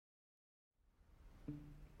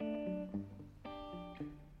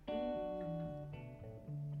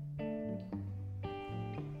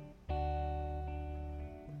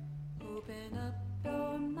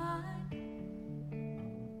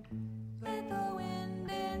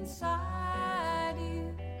inside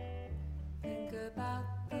you. Think about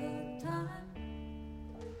the time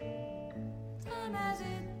as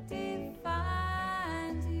it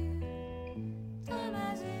defines you, time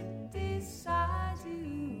as it decides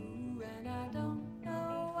you, and I don't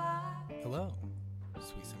know why. Hello,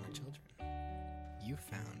 sweet summer children. You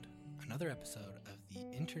found another episode of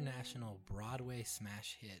the international Broadway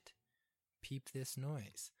smash hit, Peep This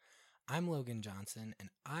Noise. I'm Logan Johnson, and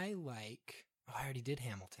I already did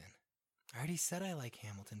Hamilton. I already said I like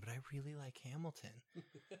Hamilton, but I really like Hamilton.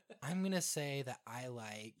 I'm going to say that I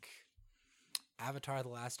like Avatar: The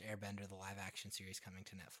Last Airbender, the live-action series coming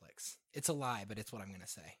to Netflix. It's a lie, but it's what I'm going to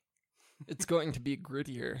say. It's going to be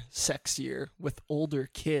grittier, sexier, with older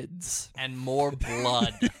kids. And more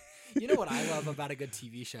blood. You know what I love about a good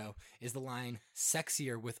TV show is the line,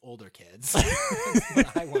 sexier with older kids. That's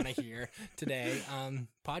what I want to hear today.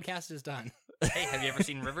 Podcast is done. Hey, have you ever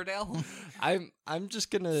seen Riverdale? I'm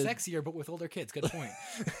just gonna Sexier, but with older kids. Good point.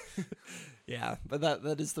 yeah, but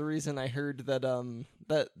that is the reason I heard that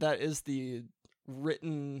that is the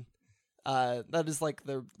written that is like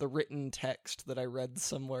the written text that I read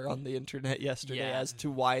somewhere on the internet yesterday as to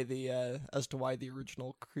why the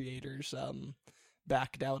original creators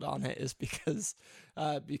backed out on it is because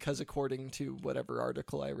according to whatever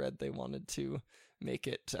article I read, they wanted to make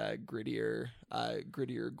it grittier,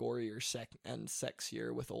 gorier, and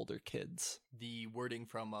sexier with older kids. The wording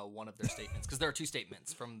from one of their statements, because there are two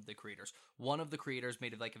statements from the creators. One of the creators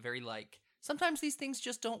made it like a very sometimes these things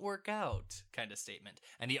just don't work out kind of statement.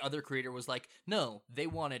 And the other creator was like, no, they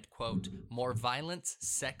wanted, quote, more violence,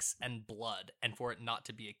 sex, and blood, and for it not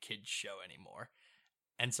to be a kid's show anymore.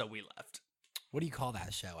 And so we left. What do you call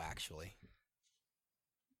that show, actually?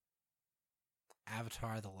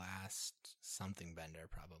 Avatar: The Last Something Bender,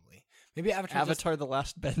 probably. Maybe Avatar The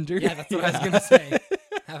Last Bender? Yeah, that's what I was going to say.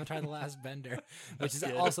 Avatar: The Last Bender, which is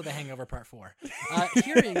also The Hangover Part 4.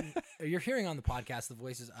 You're hearing on the podcast the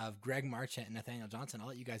voices of Greg Marchant and Nathaniel Johnson. I'll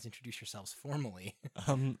let you guys introduce yourselves formally.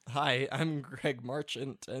 Hi, I'm Greg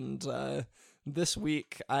Marchant, and this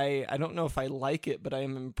week, I don't know if I like it, but I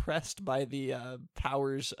am impressed by the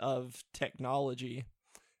powers of technology.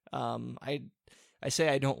 I say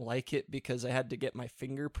I don't like it because I had to get my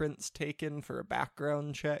fingerprints taken for a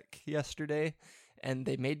background check yesterday, and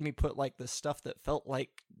they made me put like this stuff that felt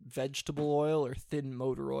like vegetable oil or thin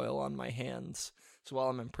motor oil on my hands. So while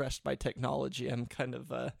I'm impressed by technology, I'm kind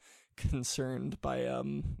of concerned by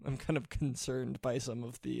some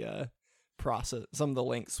of the process, some of the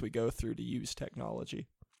lengths we go through to use technology.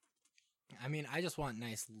 I mean, I just want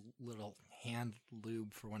nice little hand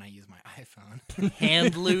lube for when I use my iPhone.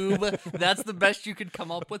 Hand lube? That's the best you could come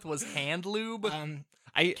up with was hand lube?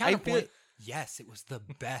 Yes, it was the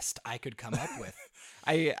best I could come up with.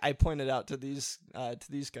 I pointed out to these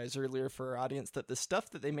guys earlier for our audience that the stuff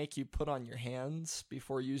that they make you put on your hands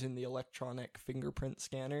before using the electronic fingerprint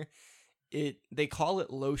scanner, they call it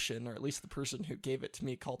lotion, or at least the person who gave it to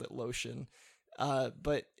me called it lotion.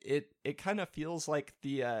 But it kind of feels like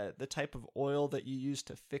the type of oil that you use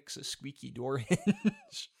to fix a squeaky door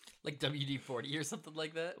hinge. Like WD-40 or something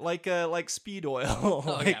like that? Like speed oil.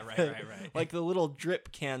 Oh, yeah, right. Like the little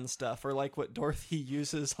drip can stuff, or like what Dorothy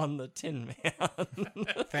uses on the Tin Man.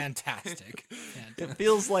 Fantastic. It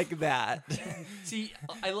feels like that. See,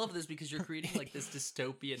 I love this because you're creating like this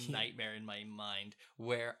dystopian nightmare in my mind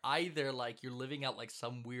where either like you're living out like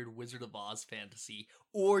some weird Wizard of Oz fantasy,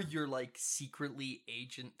 or you're like secretly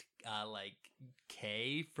Agent like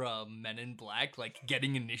K from Men in Black, like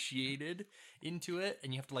getting initiated into it,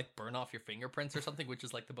 and you have to like burn off your fingerprints or something, which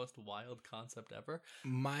is like the most wild concept ever.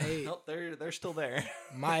 They're still there.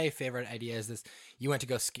 My favorite idea is this: you went to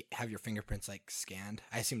go have your fingerprints like scanned.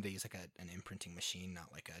 I assume they use like an imprinting machine,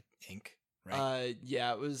 not like a ink, right?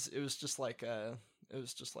 Yeah, it was just like a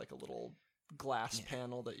little glass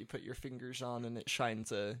panel that you put your fingers on, and it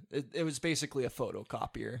shines it was basically a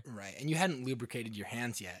photocopier, right? And you hadn't lubricated your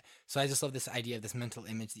hands yet, so I just love this idea of this mental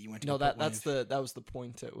image that you went to. No, that was the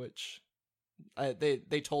point at which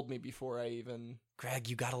they told me before I even. Greg,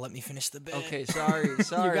 you gotta let me finish the bit. Okay, sorry. You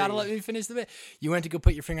gotta let me finish the bit. You went to go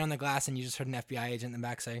put your finger on the glass, and you just heard an FBI agent in the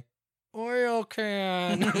back say, "Oil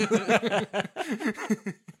can."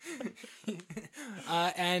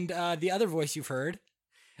 And the other voice you've heard.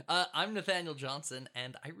 I'm Nathaniel Johnson,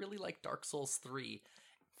 and I really like Dark Souls 3.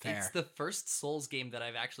 Fair. It's the first Souls game that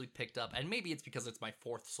I've actually picked up, and maybe it's because it's my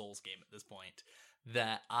fourth Souls game at this point,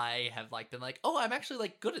 that I have like been like, oh, I'm actually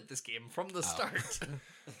like good at this game from the start.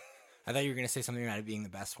 I thought you were going to say something about it being the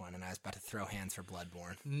best one, and I was about to throw hands for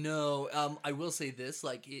Bloodborne. No, I will say this: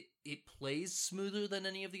 like it plays smoother than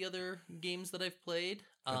any of the other games that I've played.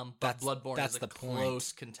 But Bloodborne that's is a the point.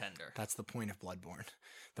 close contender. That's the point of Bloodborne.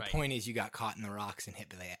 The Right. point is you got caught in the rocks and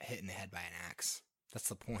hit in the head by an axe. That's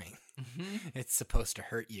the point. Mhm. It's supposed to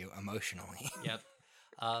hurt you emotionally. Yep.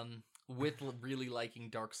 With really liking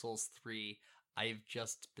Dark Souls 3, I've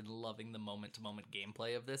just been loving the moment-to-moment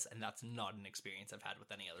gameplay of this, and that's not an experience I've had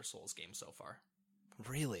with any other Souls game so far.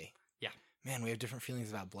 Really? Yeah. Man, we have different feelings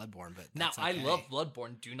about Bloodborne, but Now, that's I okay. love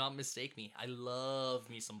Bloodborne. Do not mistake me. I love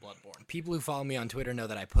me some Bloodborne. People who follow me on Twitter know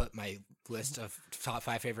that I put my list of top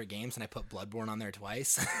 5 favorite games, and I put Bloodborne on there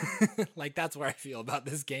twice. Like, that's where I feel about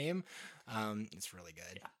this game. It's really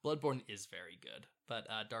good. Yeah, Bloodborne is very good, but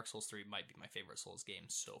Dark Souls 3 might be my favorite Souls game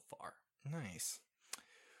so far. Nice.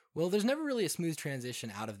 Well, there's never really a smooth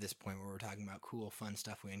transition out of this point where we're talking about cool, fun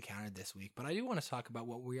stuff we encountered this week, but I do want to talk about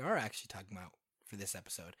what we are actually talking about for this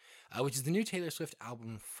episode, which is the new Taylor Swift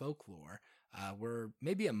album, Folklore. We're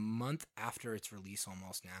maybe a month after its release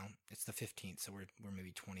almost now. It's the 15th, so we're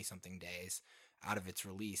maybe 20-something days out of its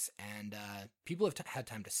release, and people have had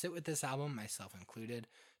time to sit with this album, myself included,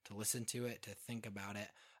 to listen to it, to think about it.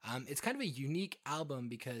 It's kind of a unique album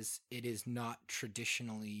because it is not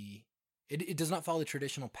traditionally... It does not follow the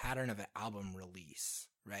traditional pattern of an album release,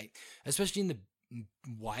 right? Especially in the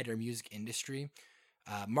wider music industry.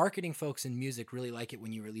 Marketing folks in music really like it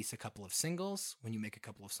when you release a couple of singles, when you make a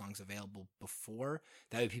couple of songs available before.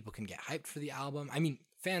 That way people can get hyped for the album. I mean,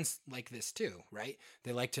 fans like this too, right?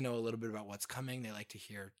 They like to know a little bit about what's coming. They like to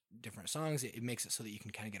hear different songs. It makes it so that you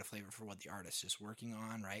can kind of get a flavor for what the artist is working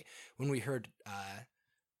on, right? When we heard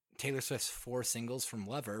Taylor Swift's 4 singles from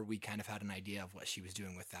Lover, we kind of had an idea of what she was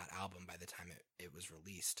doing with that album by the time it was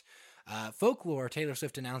released. Folklore, Taylor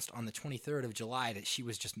Swift announced on the 23rd of July that she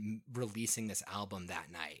was just releasing this album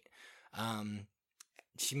that night.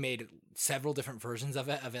 She made several different versions of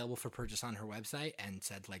it available for purchase on her website and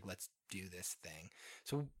said, like, let's do this thing.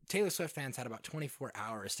 So Taylor Swift fans had about 24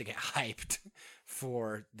 hours to get hyped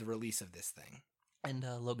for the release of this thing. And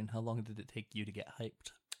Logan, how long did it take you to get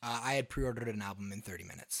hyped? I had pre-ordered an album in 30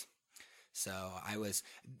 minutes. So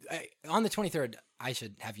on the 23rd, I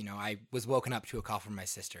should have you know, I was woken up to a call from my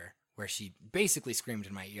sister where she basically screamed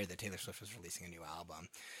in my ear that Taylor Swift was releasing a new album.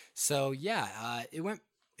 So yeah, it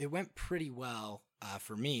went pretty well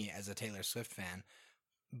for me as a Taylor Swift fan.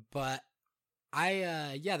 But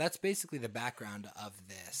that's basically the background of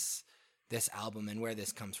this album and where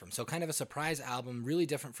this comes from. So kind of a surprise album, really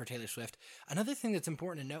different for Taylor Swift. Another thing that's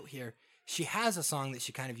important to note here, she has a song that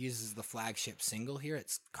she kind of uses as the flagship single here.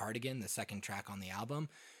 It's Cardigan, the second track on the album.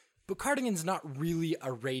 But Cardigan's not really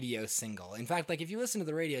a radio single. In fact, like if you listen to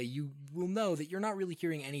the radio, you will know that you're not really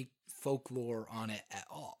hearing any folklore on it at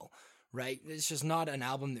all, right? It's just not an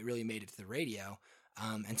album that really made it to the radio.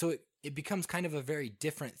 And so it becomes kind of a very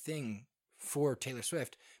different thing for Taylor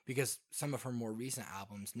Swift because some of her more recent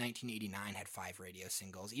albums, 1989 had 5 radio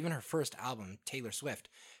singles. Even her first album, Taylor Swift,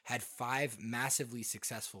 had 5 massively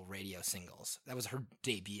successful radio singles. That was her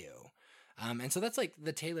debut. And so that's like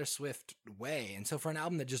the Taylor Swift way. And so for an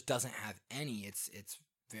album that just doesn't have any, it's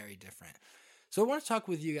very different. So I want to talk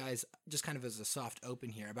with you guys just kind of as a soft open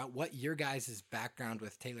here about what your guys' background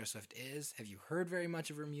with Taylor Swift is. Have you heard very much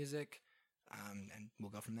of her music? And we'll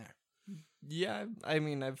go from there. Yeah, I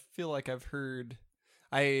mean, I feel like I've heard.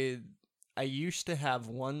 I used to have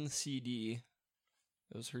one CD.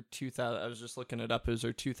 It was her 2000. I was just looking it up. It was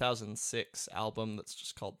her 2006 album that's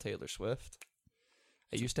just called Taylor Swift.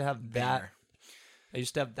 I used to have that. Banger. I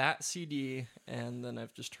used to have that CD, and then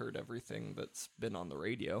I've just heard everything that's been on the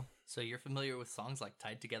radio. So you're familiar with songs like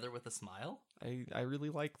Tied Together with a Smile? I really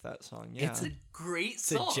like that song. Yeah, It's a great It's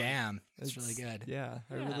song. a jam. It's really good. Yeah,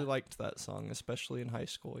 I Yeah. really liked that song, especially in high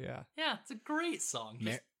school. Yeah. Yeah, it's a great song.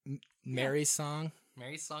 Mary's song,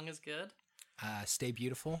 Mary's song is good. Stay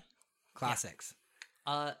Beautiful, classics.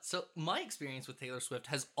 So my experience with Taylor Swift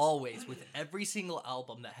has always, with every single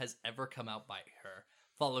album that has ever come out by her,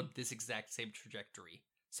 followed this exact same trajectory.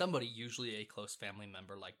 Somebody, usually a close family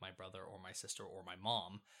member like my brother or my sister or my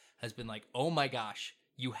mom, has been like, oh my gosh,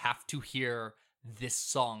 you have to hear this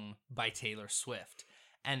song by Taylor Swift.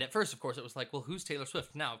 And at first, of course, it was like, well, who's Taylor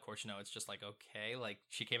Swift? Now, of course, it's just like, okay, like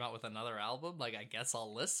she came out with another album. Like, I guess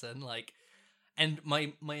I'll listen. Like, and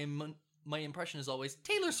my impression is always,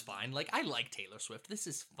 Taylor's fine. Like, I like Taylor Swift. This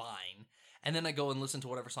is fine. And then I go and listen to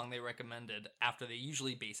whatever song they recommended after they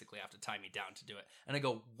usually basically have to tie me down to do it. And I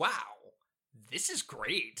go, wow, this is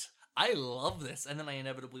great. I love this. And then I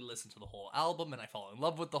inevitably listen to the whole album and I fall in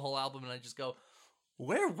love with the whole album and I just go,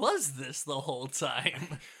 where was this the whole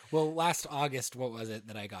time? Well, last August, what was it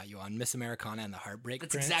that I got you on? Miss Americana and the Heartbreak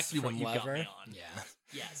That's Prince exactly what from you got Lover. me on. Yeah.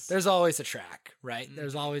 Yes. There's always a track, right? Mhm.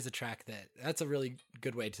 There's always a track that's a really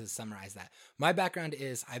good way to summarize that. My background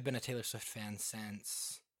is I've been a Taylor Swift fan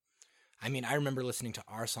since, I mean, I remember listening to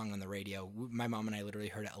our song on the radio. My mom and I literally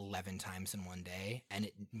heard it 11 times in one day,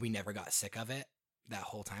 and we never got sick of it that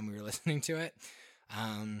whole time we were listening to it.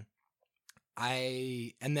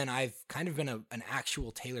 And then I've kind of been an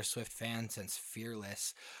actual Taylor Swift fan since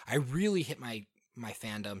Fearless. I really hit my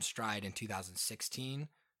fandom stride in 2016,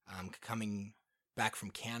 coming back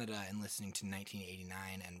from Canada and listening to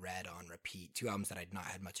 1989 and Red on repeat, two albums that I'd not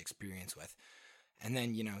had much experience with. And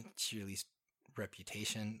then, she released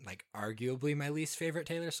Reputation, like arguably my least favorite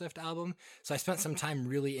Taylor Swift album. So I spent some time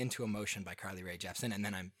really into Emotion by Carly Rae Jepsen, and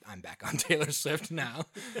then I'm back on Taylor Swift now.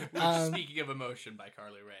 Speaking of Emotion by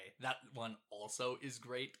Carly Rae, that one also is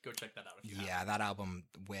great. Go check that out if you haven't. That album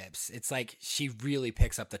whips. It's like she really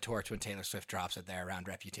picks up the torch when Taylor Swift drops it there around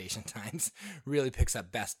Reputation times. Really picks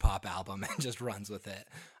up best pop album and just runs with it.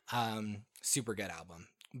 Super good album.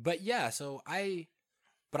 But yeah,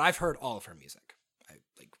 but I've heard all of her music.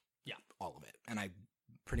 All of it, and I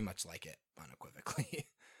pretty much like it unequivocally.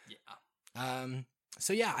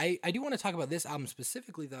 So yeah, I do want to talk about this album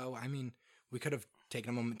specifically, though. I mean, we could have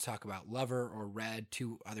taken a moment to talk about Lover or Red,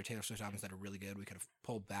 two other Taylor Swift albums that are really good. We could have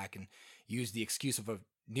pulled back and used the excuse of a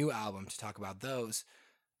new album to talk about those.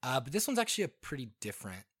 But this one's actually a pretty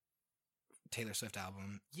different Taylor Swift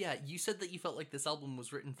album. Yeah, you said that you felt like this album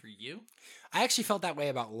was written for you. I actually felt that way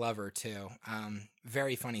about Lover, too.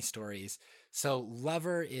 Very funny stories. So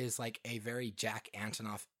Lover is like a very Jack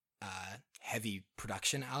Antonoff heavy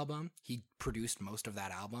production album. He produced most of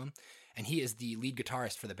that album, and he is the lead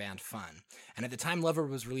guitarist for the band Fun. And at the time Lover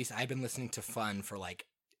was released, I'd been listening to Fun for like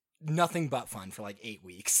nothing but Fun for like 8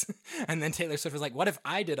 weeks. And then Taylor Swift was like, what if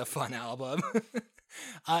I did a Fun album?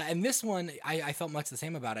 And this one, I felt much the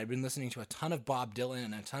same about it. I'd been listening to a ton of Bob Dylan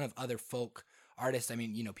and a ton of other folk artists. I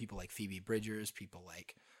mean, people like Phoebe Bridgers, people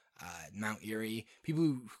like Mount Erie, people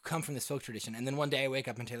who come from this folk tradition. And then one day I wake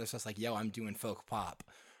up and Taylor Swift's like, yo, I'm doing folk pop,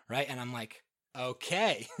 right? And I'm like,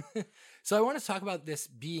 okay. So I want to talk about this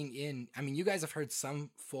being you guys have heard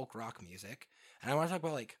some folk rock music, and I want to talk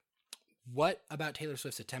about like what about Taylor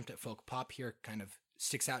Swift's attempt at folk pop here kind of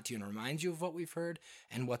sticks out to you and reminds you of what we've heard,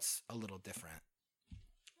 and what's a little different.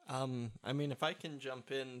 If I can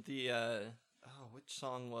jump in, which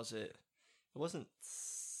song was it? It wasn't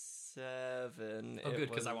 7. Oh, good,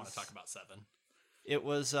 because I want to talk about 7. It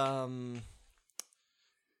was it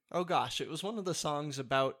was one of the songs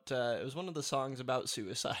about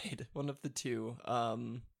suicide. One of the two.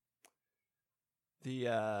 Hold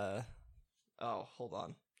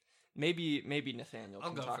on. Maybe Nathaniel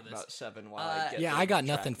can talk about 7 while I get I got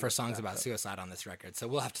nothing for songs about suicide on this record, so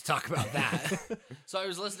we'll have to talk about that. So I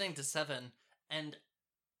was listening to 7, and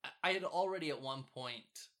I had already at one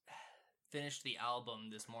point finished the album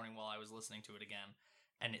this morning while I was listening to it again,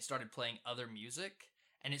 and it started playing other music,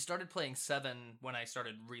 and it started playing 7 when I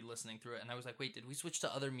started re-listening through it, and I was like, wait, did we switch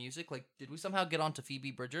to other music? Like, did we somehow get onto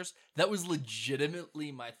Phoebe Bridgers? That was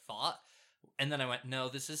legitimately my thought, and then I went, no,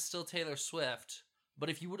 this is still Taylor Swift. But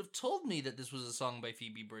if you would have told me that this was a song by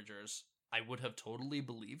Phoebe Bridgers, I would have totally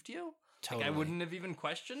believed you. Totally. Like, I wouldn't have even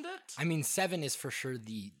questioned it. 7 is for sure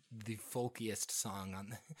the folkiest song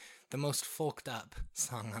on the most folked up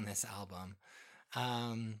song on this album.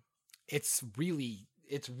 It's really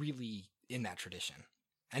in that tradition.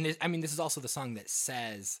 And this is also the song that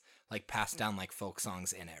says like passed down like folk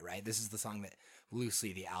songs in it, right? This is the song that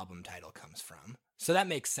loosely the album title comes from. So that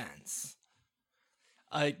makes sense.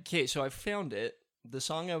 Okay, so I found it. The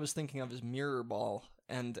song I was thinking of is Mirror Ball,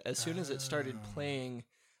 and as soon as it started playing,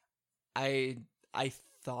 I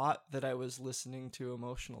thought that I was listening to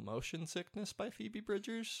Emotional Motion Sickness by Phoebe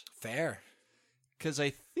Bridgers. Fair. Because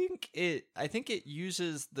I think it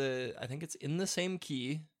uses I think it's in the same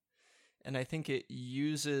key, and I think it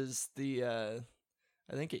uses the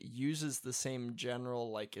same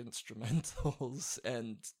general like instrumentals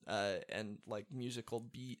and like musical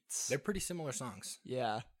beats. They're pretty similar songs.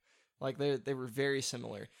 Yeah. Like they were very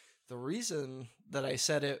similar. The reason that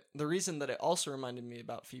it also reminded me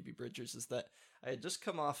about Phoebe Bridgers is that I had just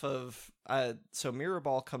come off of so Mirror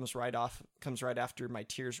Ball comes right after My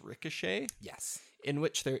Tears Ricochet. Yes. In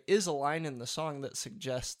which there is a line in the song that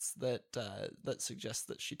suggests that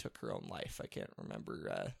she took her own life. I can't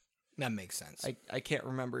remember. That makes sense. I can't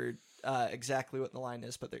remember exactly what the line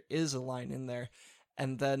is, but there is a line in there.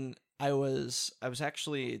 And then I was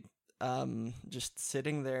actually just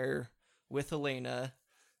sitting there with Elena,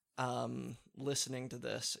 listening to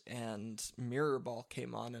this, and Mirror Ball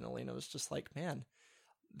came on, and Elena was just like, man,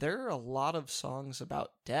 there are a lot of songs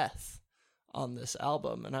about death on this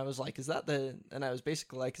album, and I was like, is that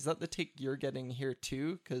the take you're getting here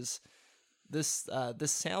too? Because this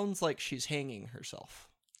sounds like she's hanging herself.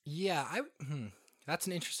 Yeah, that's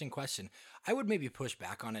an interesting question. I would maybe push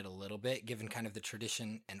back on it a little bit, given kind of the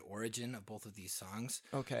tradition and origin of both of these songs.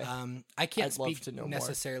 Okay. I can't I'd love speak to know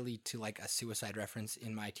necessarily to like a suicide reference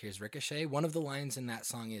in My Tears Ricochet. One of the lines in that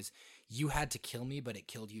song is, "You had to kill me, but it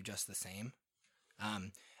killed you just the same."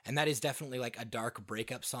 And that is definitely like a dark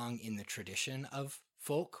breakup song in the tradition of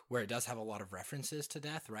folk, where it does have a lot of references to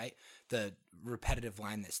death, right? The repetitive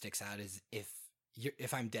line that sticks out is,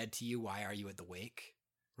 if I'm dead to you, why are you at the wake,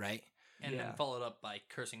 right? And Yeah. then followed up by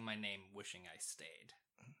cursing my name, wishing I stayed.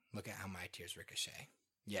 Look at how my tears ricochet.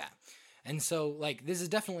 Yeah. And so, like, this is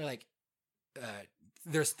definitely like,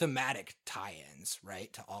 there's thematic tie-ins,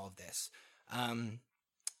 right, to all of this.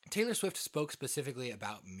 Taylor Swift spoke specifically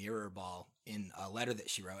about Mirror Ball in a letter that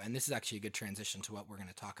she wrote, and this is actually a good transition to what we're going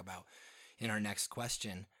to talk about in our next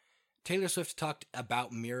question. Taylor Swift talked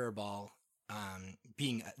about Mirror Ball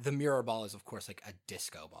being, the mirror ball is, of course, like a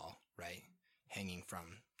disco ball, right, hanging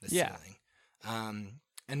from the ceiling.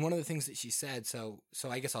 And one of the things that she said, so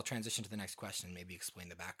I guess I'll transition to the next question, maybe explain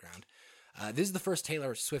the background. This is the first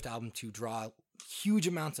Taylor Swift album to draw huge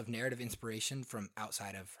amounts of narrative inspiration from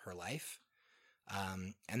outside of her life.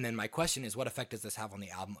 And then my question is, what effect does this have on the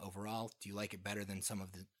album overall? Do you like it better than some of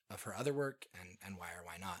her other work, and why or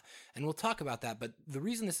why not? And we'll talk about that. But the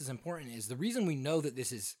reason this is important is the reason we know that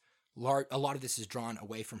this is a lot of this is drawn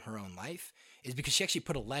away from her own life is because she actually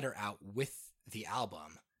put a letter out with the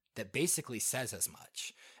album that basically says as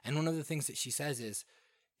much. And one of the things that she says is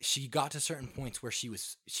she got to certain points where she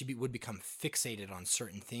would become fixated on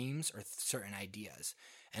certain themes or certain ideas.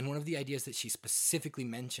 And one of the ideas that she specifically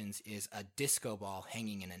mentions is a disco ball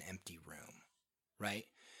hanging in an empty room, right?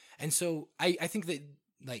 And so I think that,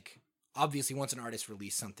 like, obviously once an artist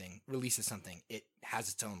releases something, it has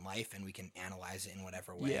its own life and we can analyze it in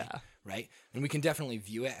whatever way, right? And we can definitely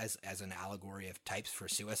view it as an allegory of types for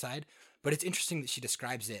suicide. But it's interesting that she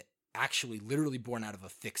describes it actually literally born out of a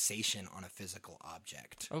fixation on a physical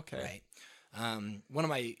object. Okay. Right? One of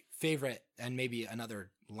my favorite, and maybe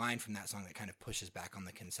another line from that song that kind of pushes back on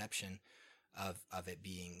the conception of it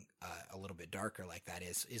being a little bit darker like that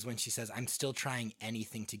is when she says, "I'm still trying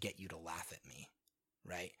anything to get you to laugh at me,"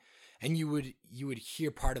 right? And you would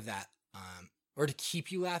hear part of that, or to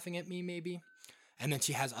keep you laughing at me, maybe. And then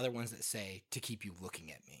she has other ones that say, "to keep you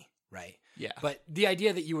looking at me," right? Yeah. But the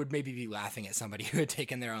idea that you would maybe be laughing at somebody who had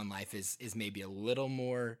taken their own life is maybe a little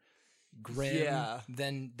more grim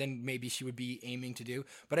than maybe she would be aiming to do.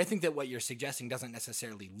 But I think that what you're suggesting doesn't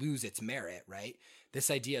necessarily lose its merit, right?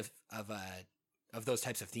 This idea of those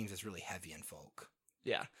types of themes is really heavy in folk.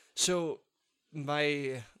 Yeah. So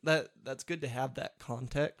that's good to have that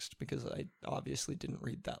context, because I obviously didn't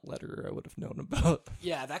read that letter. I would have known about.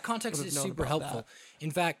 Yeah, that context is super helpful.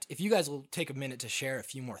 In fact, if you guys will take a minute to share a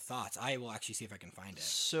few more thoughts, I will actually see if I can find it.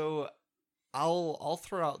 So I'll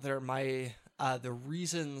throw out there my the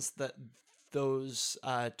reasons that those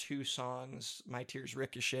two songs, My Tears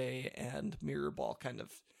Ricochet and Mirror Ball, kind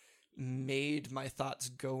of made my thoughts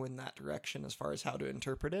go in that direction as far as how to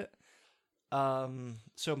interpret it.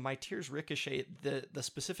 So My Tears Ricochet, the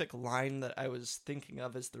specific line that I was thinking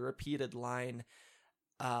of is the repeated line,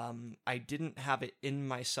 I didn't have it in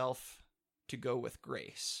myself to go with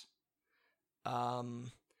grace.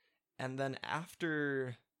 And then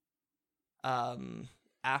after one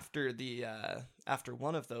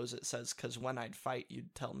of those, it says, 'cause when I'd fight,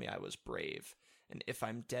 you'd tell me I was brave. And if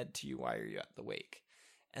I'm dead to you, why are you at the wake?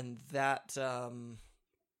 And that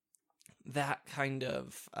kind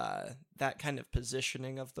of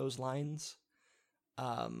positioning of those lines,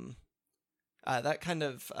 and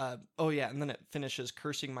then it finishes,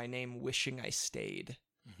 cursing my name, wishing I stayed.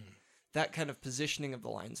 Mm-hmm. That kind of positioning of the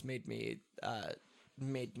lines made me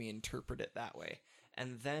interpret it that way.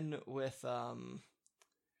 And then with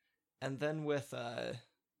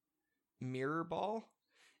Mirror Ball,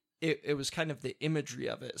 it was kind of the imagery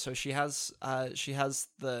of it. So she has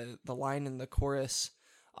the line in the chorus,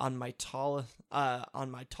 on my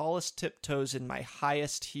tallest tiptoes in my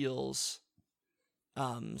highest heels,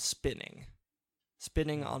 spinning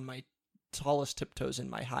on my tallest tiptoes in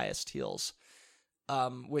my highest heels,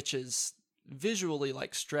 which is visually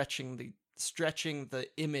like stretching the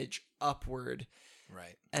image upward.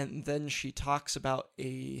 Right. And then she talks about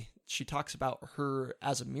her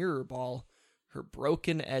as a mirror ball, her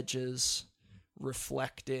broken edges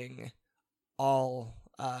reflecting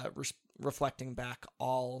back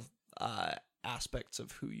all aspects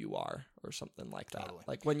of who you are or something like that. Totally.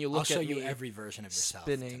 Like when you look I'll show at you me every version of yourself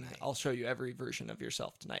spinning, tonight. I'll show you every version of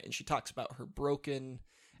yourself tonight. And she talks about her broken,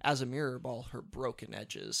 as a mirror ball, her broken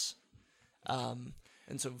edges. And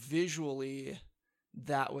so visually,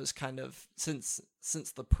 that was kind of, since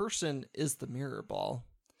the person is the mirror ball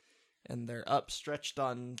and they're upstretched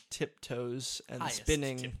on tiptoes and Highest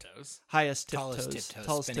spinning tiptoes. highest Tallest tiptoes,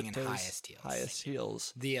 tiptoes, spinning in highest heels. highest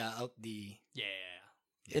heels The Yeah.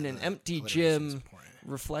 in an the empty alliteration's gym, important.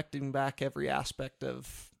 reflecting back every aspect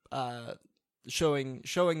of showing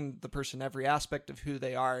the person every aspect of who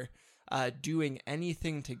they are, doing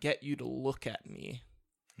anything to get you to look at me.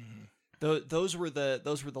 Mhm. Those were the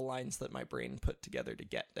lines that my brain put together to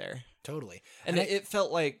get there, Totally. and it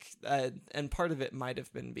felt like, and part of it might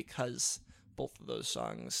have been because both of those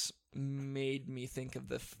songs made me think of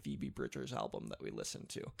the Phoebe Bridgers album that we listened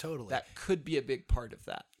to. Totally. That could be a big part of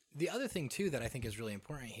that. The other thing, too, that I think is really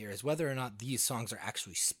important here is whether or not these songs are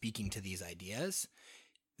actually speaking to these ideas.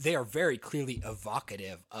 They are very clearly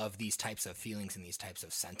evocative of these types of feelings and these types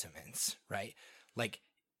of sentiments, right? Like,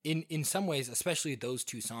 in some ways, especially those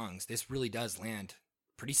two songs, this really does land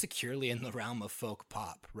pretty securely in the realm of folk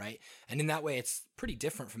pop, right? And in that way, it's pretty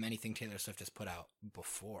different from anything Taylor Swift has put out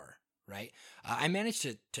before, right? I managed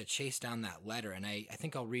to chase down that letter, and I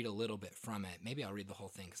think I'll read a little bit from it. Maybe I'll read the whole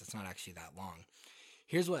thing because it's not actually that long.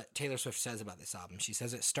 Here's what Taylor Swift says about this album. She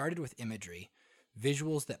says, "It started with imagery,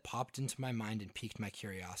 visuals that popped into my mind and piqued my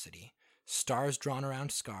curiosity. Stars drawn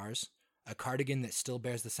around scars, a cardigan that still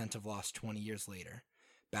bears the scent of loss 20 years later.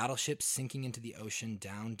 Battleships sinking into the ocean,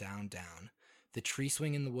 down, down, down. The tree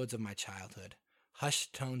swing in the woods of my childhood.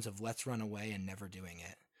 Hushed tones of let's run away and never doing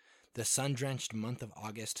it. The sun-drenched month of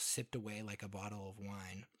August sipped away like a bottle of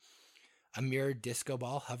wine. A mirrored disco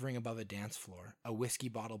ball hovering above a dance floor. A whiskey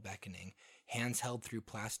bottle beckoning. Hands held through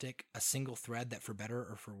plastic. A single thread that for better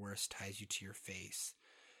or for worse ties you to your face.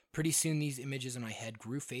 Pretty soon these images in my head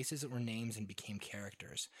grew faces that were names and became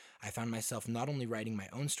characters. I found myself not only writing my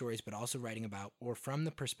own stories, but also writing about or from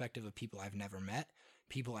the perspective of people I've never met,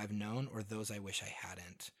 people I've known, or those I wish I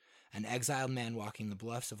hadn't. An exiled man walking the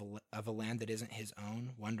bluffs of a land that isn't his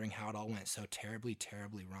own, wondering how it all went so terribly,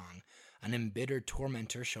 terribly wrong. An embittered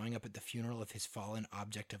tormentor showing up at the funeral of his fallen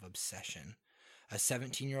object of obsession. A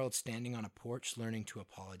 17-year-old standing on a porch learning to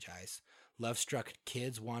apologize. Love-struck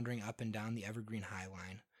kids wandering up and down the Evergreen High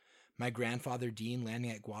Line. My grandfather Dean landing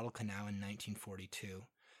at Guadalcanal in 1942.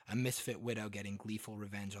 A misfit widow getting gleeful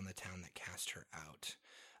revenge on the town that cast her out.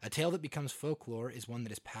 A tale that becomes folklore is one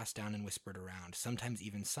that is passed down and whispered around, sometimes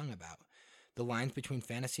even sung about. The lines between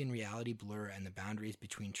fantasy and reality blur, and the boundaries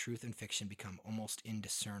between truth and fiction become almost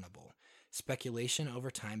indiscernible. Speculation over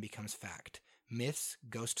time becomes fact. Myths,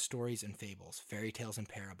 ghost stories and fables, fairy tales and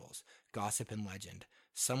parables, gossip and legend.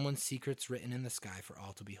 Someone's secrets written in the sky for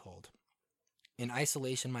all to behold. In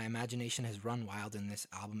isolation, my imagination has run wild, and this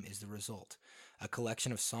album is the result. A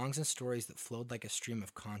collection of songs and stories that flowed like a stream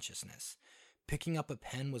of consciousness. Picking up a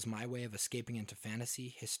pen was my way of escaping into fantasy,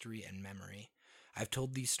 history, and memory. I've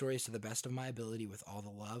told these stories to the best of my ability with all the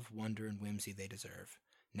love, wonder, and whimsy they deserve.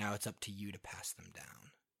 Now it's up to you to pass them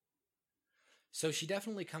down." So she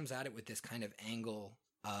definitely comes at it with this kind of angle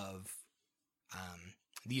of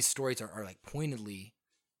these stories are like pointedly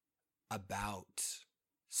about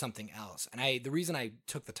something else. And the reason I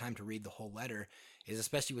took the time to read the whole letter is,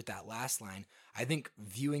 especially with that last line, I think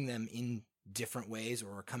viewing them in different ways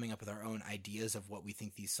or coming up with our own ideas of what we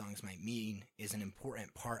think these songs might mean is an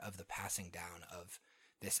important part of the passing down of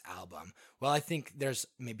this album. Well, I think there's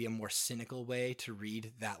maybe a more cynical way to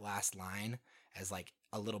read that last line as like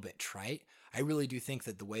a little bit trite. I really do think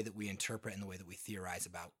that the way that we interpret and the way that we theorize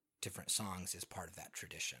about different songs is part of that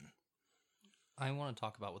tradition. I want to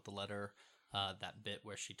talk about with the letter, that bit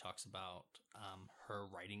where she talks about her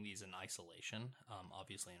writing these in isolation,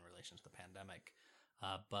 obviously in relation to the pandemic.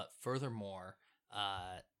 But furthermore,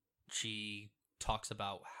 she talks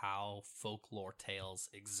about how folklore tales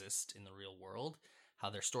exist in the real world, how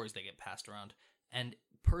they're stories that get passed around. And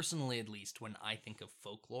personally, at least, when I think of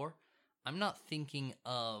folklore, I'm not thinking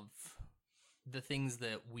of the things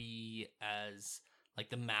that we as like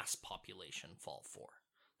the mass population fall for.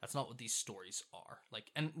 That's not what these stories are.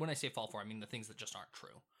 Like, and when I say fall for, I mean the things that just aren't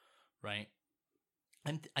true, right?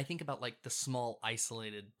 And I think about like the small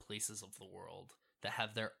isolated places of the world that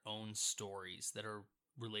have their own stories that are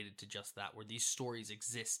related to just that, where these stories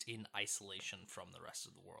exist in isolation from the rest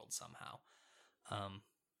of the world somehow.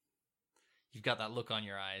 You've got that look on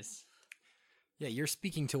your eyes. Yeah, you're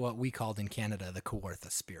speaking to what we called in Canada the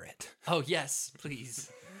Kawartha spirit. Oh, yes,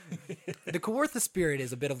 please. The Kawartha spirit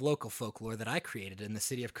is a bit of local folklore that I created in the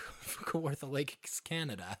city of Kawartha Lakes,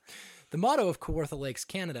 Canada. The motto of Kawartha Lakes,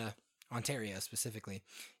 Canada, Ontario specifically,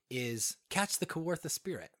 is catch the Kawartha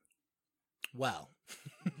spirit. Well,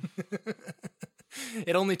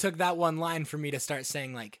 it only took that one line for me to start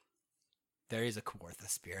saying, like, there is a Kawartha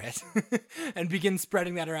spirit, and begin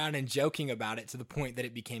spreading that around and joking about it to the point that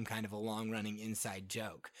it became kind of a long-running inside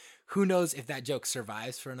joke. Who knows if that joke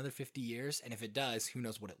survives for another 50 years, and if it does, who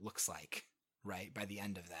knows what it looks like, right, by the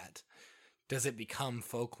end of that. Does it become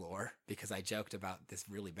folklore because I joked about this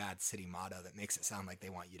really bad city motto that makes it sound like they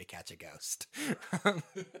want you to catch a ghost?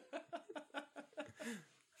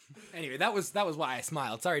 Anyway, that was why I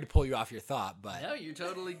smiled. Sorry to pull you off your thought, but No, you're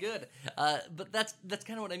totally good. But that's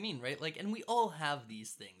kind of what I mean, right? Like, and we all have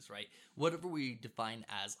these things, right? Whatever we define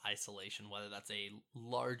as isolation, whether that's a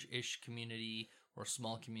large-ish community or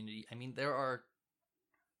small community. I mean, there are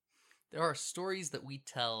stories that we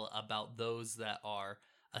tell about those that are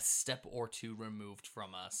a step or two removed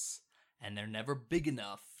from us, and they're never big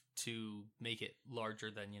enough to make it larger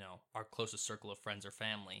than, our closest circle of friends or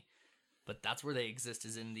family. But that's where they exist,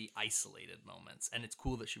 is in the isolated moments. And it's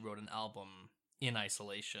cool that she wrote an album in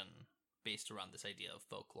isolation based around this idea of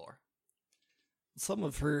folklore. Some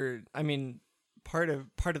of her, I mean, part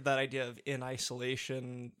of that idea of in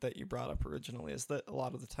isolation that you brought up originally is that a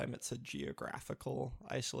lot of the time it's a geographical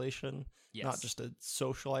isolation, Yes. not just a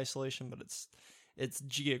social isolation, but it's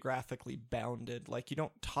geographically bounded. Like, you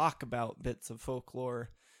don't talk about bits of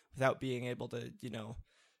folklore without being able to,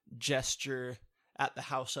 gesture at the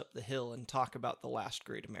house up the hill and talk about the last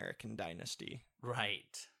great American dynasty.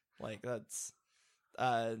 Right. Like, that's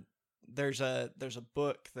there's a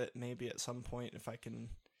book that maybe at some point, if I can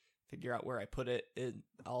figure out where I put it,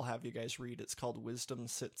 I'll have you guys read. It's called Wisdom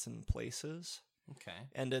Sits in Places. Okay.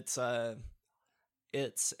 And it's an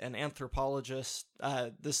anthropologist.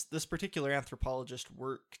 This particular anthropologist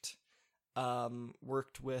worked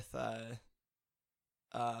with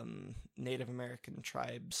Native American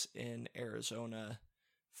tribes in Arizona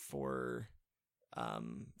for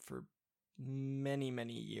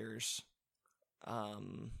many years.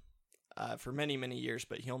 For many years,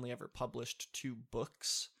 but he only ever published 2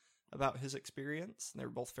 books about his experience. And they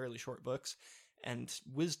were both fairly short books. And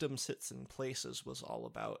Wisdom Sits in Places was all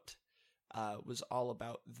about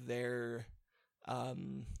their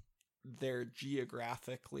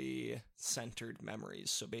geographically centered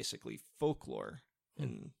memories. So basically folklore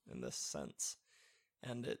in this sense.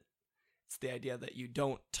 And it's the idea that you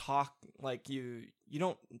don't talk, like, you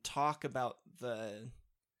don't talk about the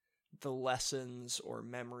lessons or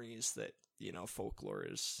memories that, folklore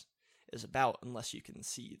is about unless you can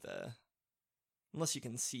see the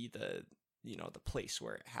the place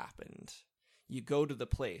where it happened. You go to the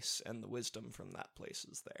place and the wisdom from that place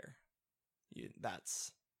is there.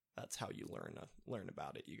 That's how you learn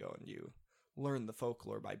about it. You go and you learn the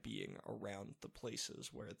folklore by being around the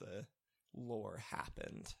places where the lore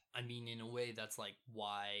happened. I mean, in a way, that's like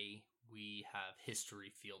why we have history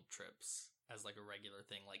field trips as like a regular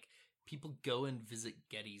thing. Like, people go and visit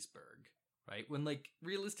Gettysburg, right? When, like,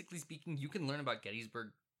 realistically speaking, you can learn about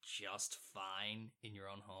Gettysburg just fine in your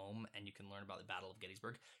own home, and you can learn about the Battle of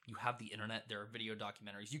Gettysburg. You have the internet, there are video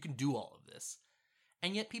documentaries, you can do all of this.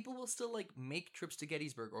 And yet people will still, like, make trips to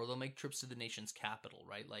Gettysburg, or they'll make trips to the nation's capital,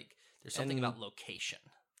 right? Like, there's something about location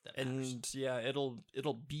that matters. And yeah, it'll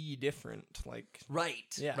be different. Like,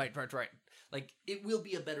 Right. Yeah. Right. Like, it will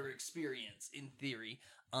be a better experience in theory.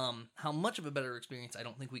 How much of a better experience, I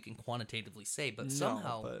don't think we can quantitatively say, but No,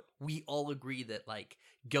 somehow but- we all agree that, like,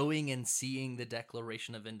 going and seeing the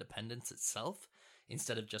Declaration of Independence itself,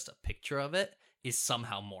 instead of just a picture of it, is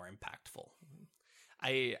somehow more impactful.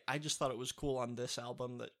 I just thought it was cool on this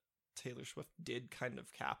album that Taylor Swift did kind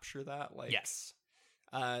of capture that. Like, Yes.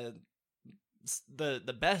 The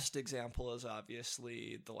best example is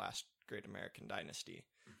obviously The Last Great American Dynasty,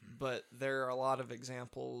 but there are a lot of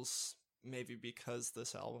examples, maybe because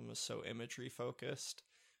this album is so imagery focused,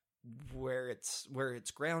 where it's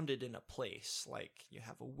grounded in a place. Like, you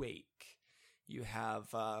have a wake, you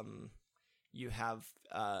have a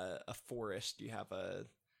forest, you have a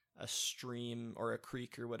stream or a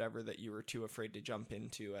creek or whatever that you were too afraid to jump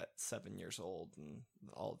into at 7 years old, and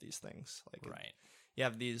all of these things. Like, Right. you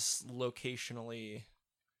have these locationally,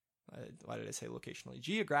 why did I say locationally?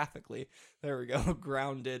 Geographically, there we go,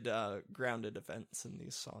 grounded events in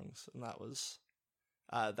these songs. And that was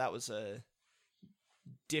a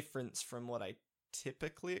difference from what I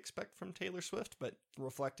typically expect from Taylor Swift, but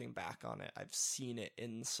reflecting back on it, I've seen it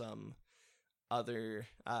in some other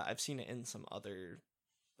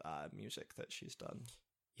music that she's done.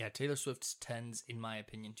 Yeah, Taylor Swift tends, in my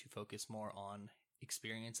opinion, to focus more on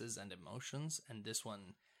experiences and emotions, and this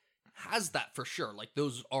one has that for sure. Like,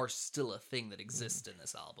 those are still a thing that exists in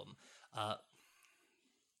this album.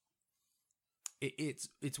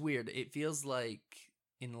 it's weird. It feels like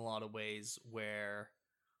in a lot of ways where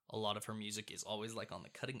a lot of her music is always like on the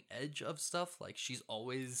cutting edge of stuff. Like she's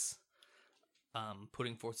always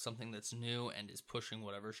putting forth something that's new and is pushing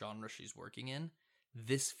whatever genre she's working in.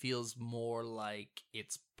 This feels more like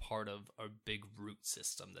it's part of a big root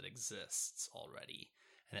system that exists already,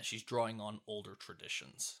 and that she's drawing on older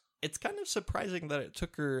traditions. It's kind of surprising that it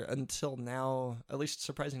took her until now, at least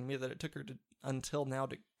surprising to me that it took her until now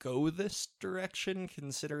to go this direction,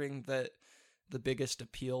 considering that the biggest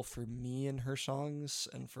appeal for me in her songs,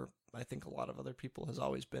 and for I think a lot of other people, has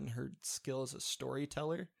always been her skill as a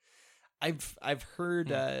storyteller. I've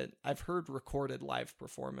heard recorded live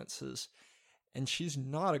performances, and she's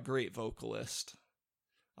not a great vocalist.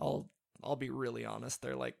 I'll be really honest.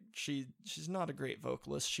 They're like she's not a great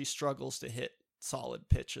vocalist. She struggles to hit solid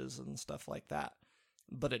pitches and stuff like that.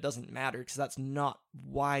 But it doesn't matter, because that's not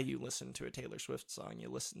why you listen to a Taylor Swift song. You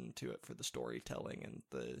listen to it for the storytelling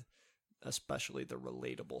and especially the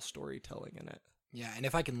relatable storytelling in it. Yeah, and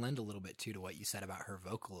if I can lend a little bit too to what you said about her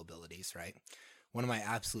vocal abilities, right? One of my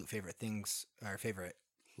absolute favorite things, or favorite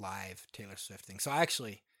live Taylor Swift things. So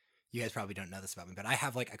you guys probably don't know this about me, but I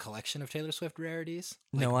have like a collection of Taylor Swift rarities.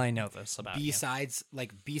 Like No, I know this about B-sides,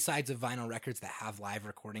 like B-sides of vinyl records that have live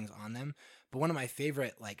recordings on them. But one of my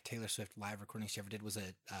favorite like Taylor Swift live recordings she ever did was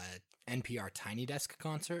a NPR Tiny Desk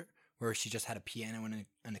concert, where she just had a piano and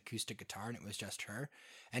an acoustic guitar, and it was just her.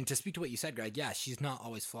 And to speak to what you said, Greg, yeah, she's not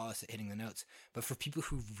always flawless at hitting the notes, but for people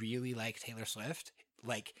who really like Taylor Swift,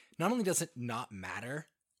 like, not only does it not matter,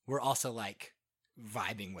 we're also like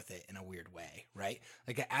vibing with it in a weird way, right?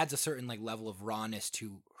 Like, it adds a certain like level of rawness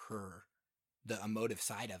to the emotive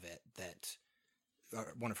side of it that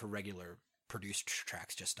one of her regular produced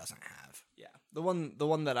tracks just doesn't have. Yeah, the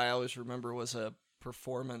one that I always remember was a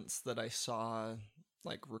performance that I saw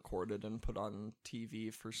like recorded and put on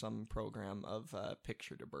TV for some program of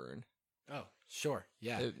Picture to Burn. Oh, sure,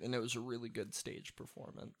 yeah. And it was a really good stage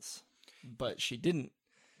performance. But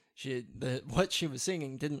what she was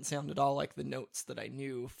singing didn't sound at all like the notes that I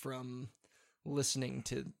knew from listening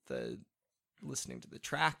to the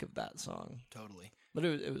track of that song. Totally. But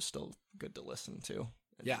it was still good to listen to.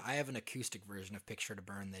 Yeah, I have an acoustic version of Picture to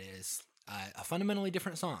Burn that is a fundamentally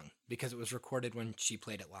different song, because it was recorded when she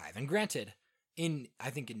played it live. And granted, I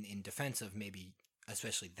think in defense of maybe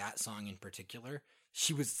especially that song in particular,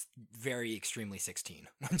 she was very extremely 16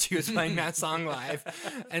 when she was playing that song live.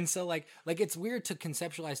 And so like it's weird to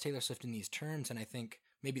conceptualize Taylor Swift in these terms, and I think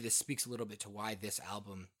maybe this speaks a little bit to why this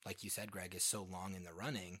album, like you said, Greg, is so long in the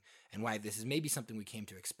running, and why this is maybe something we came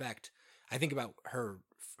to expect. I think about her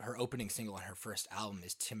opening single on her first album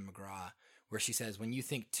is Tim McGraw, where she says, "When you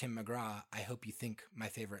think Tim McGraw, I hope you think my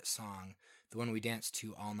favorite song, the one we danced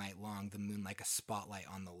to all night long, the moon like a spotlight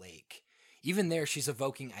on the lake." Even there, she's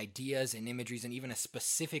evoking ideas and imageries, and even a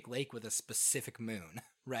specific lake with a specific moon,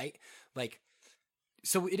 right? Like,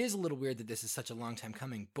 so it is a little weird that this is such a long time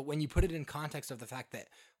coming, but when you put it in context of the fact that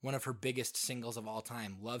one of her biggest singles of all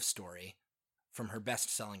time, Love Story, from her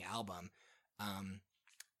best-selling album,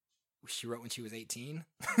 she wrote when she was 18,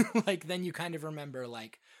 like, then you kind of remember,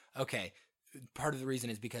 like, okay, part of the reason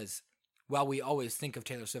is because while we always think of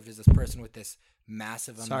Taylor Swift as this person with this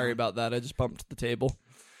massive amount... Sorry about that, I just bumped the table.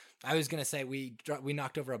 I was going to say we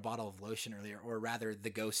knocked over a bottle of lotion earlier, or rather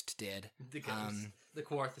the ghost did. The ghost. The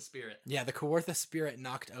Kawartha spirit. Yeah, the Kawartha spirit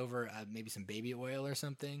knocked over maybe some baby oil or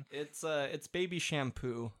something. It's baby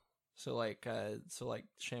shampoo. So like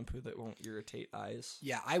shampoo that won't irritate eyes.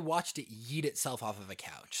 Yeah, I watched it yeet itself off of a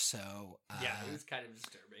couch. So yeah, it was kind of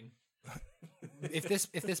disturbing.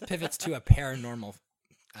 if this pivots to a paranormal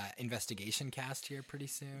investigation cast here pretty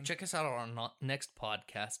soon. Check us out on our next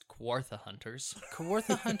podcast, Kawartha Hunters.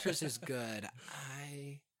 Kawartha Hunters is good.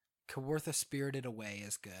 Kawartha Spirited Away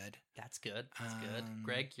is good. That's good. That's good.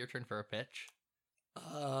 Greg, your turn for a pitch.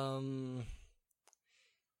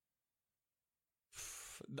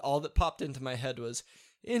 All that popped into my head was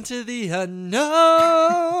Into the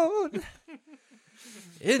Unknown.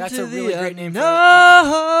 That's a really great name for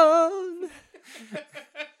it.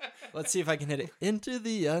 Let's see if I can hit it. Into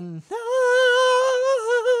the Unknown.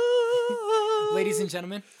 Ladies and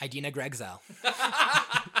gentlemen, Idina Gregzel.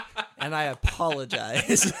 And I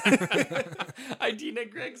apologize. Idina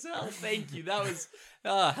Gregzel, thank you. That was,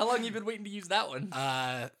 how long have you been waiting to use that one?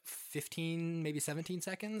 15, maybe 17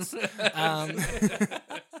 seconds.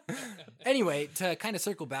 Anyway, to kind of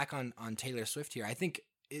circle back on Taylor Swift here, I think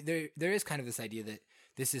there is kind of this idea that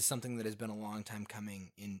this is something that has been a long time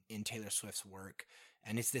coming in Taylor Swift's work.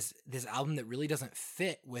 And it's this album that really doesn't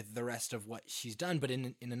fit with the rest of what she's done, but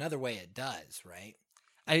in another way it does, right?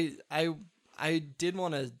 I did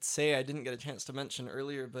want to say, I didn't get a chance to mention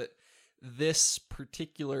earlier, but this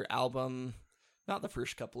particular album, not the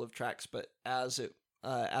first couple of tracks, but as it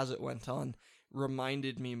went on,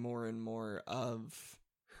 reminded me more and more of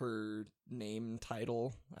her name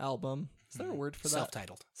title album. Is there a word for that?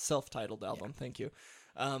 Self-titled. Self-titled album. Thank you.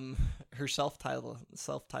 Her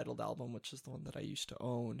self-titled album, which is the one that I used to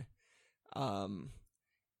own.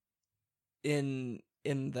 In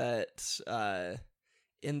that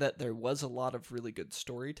there was a lot of really good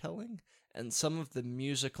storytelling, and some of the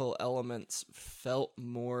musical elements felt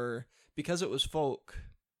more, because it was folk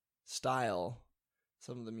style,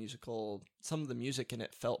 some of the music in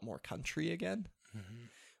it felt more country again. Mm-hmm.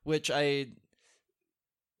 Which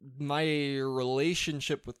my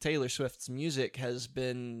relationship with Taylor Swift's music has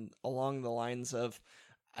been along the lines of,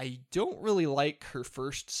 I don't really like her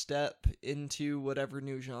first step into whatever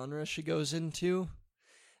new genre she goes into.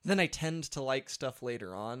 Then I tend to like stuff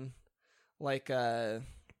later on. Like I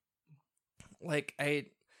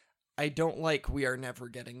don't like We Are Never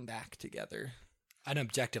Getting Back Together. An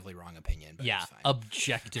objectively wrong opinion, but Yeah, it's fine.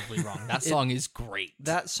 objectively wrong. That song is great.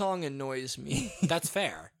 That song annoys me. That's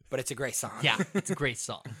fair, but it's a great song. Yeah, it's a great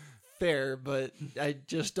song. Fair, but I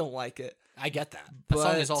just don't like it. I get that. The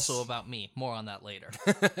song is But- also about me. More on that later.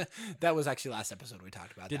 That was actually last episode we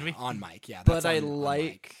talked about. Did that we? on mic? Yeah, But that's I on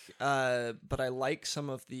mic. like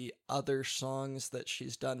some of the other songs that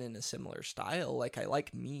she's done in a similar style. Like I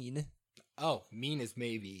like Mean. Oh, Mean is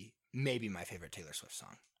maybe my favorite Taylor Swift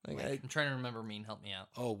song. Like I'm trying to remember Mean. Help me out.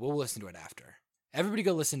 Oh, we'll listen to it after. Everybody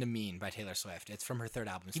go listen to Mean by Taylor Swift. It's from her third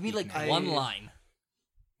album. Give me Speak like Now. one line.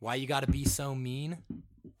 Why you gotta be so mean?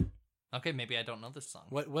 Okay, maybe I don't know this song.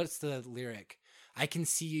 What's the lyric? I can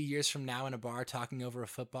see you years from now in a bar talking over a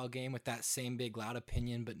football game with that same big loud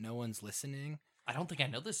opinion, but no one's listening. I don't think I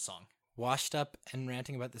know this song. Washed up and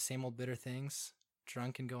ranting about the same old bitter things.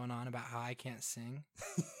 Drunk and going on about how I can't sing.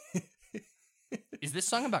 Is this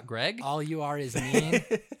song about Greg? All you are is mean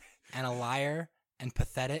and a liar and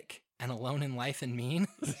pathetic and alone in life and mean.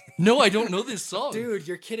 No, I don't know this song. Dude,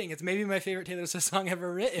 you're kidding. It's maybe my favorite Taylor Swift song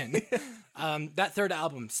ever written. That third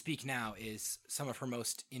album, Speak Now, is some of her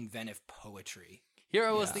most inventive poetry. Here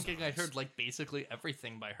I was Yeah. thinking I heard like basically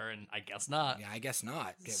everything by her, and I guess not. Yeah, I guess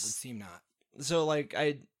not. It would seem not. So like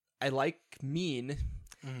I like Mean.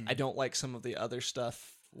 Mm. I don't like some of the other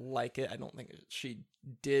stuff like it. I don't think she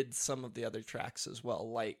did some of the other tracks as well,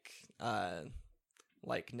 like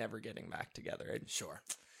Never Getting Back Together. Sure.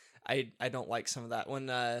 I don't like some of that. When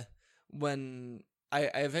I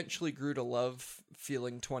eventually grew to love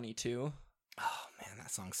Feeling 22, Oh, man,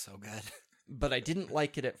 that song's so good. but I didn't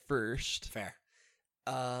like it at first. Fair.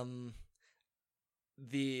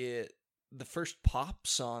 The first pop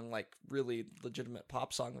song, like really legitimate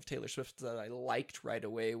pop song of Taylor Swift that I liked right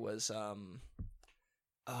away was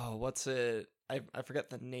what's it? I forget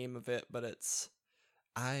the name of it, but it's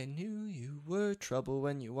I knew you were trouble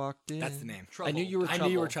when you walked in. That's the name. I knew you were I trouble.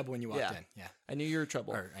 knew you were trouble when you walked Yeah. in. Yeah. I knew you were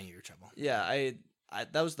trouble. Or I knew you were trouble. Yeah, I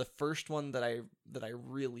that was the first one that I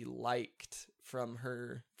really liked from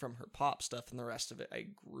her pop stuff, and the rest of it I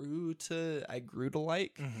grew to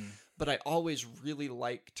like. Mm-hmm. But I always really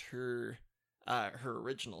liked her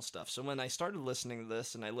original stuff. So when I started listening to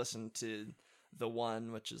this, and I listened to The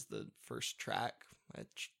One, which is the first track,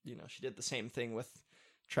 she did the same thing with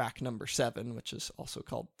track number 7, which is also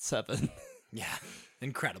called 7. Yeah.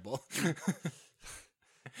 Incredible.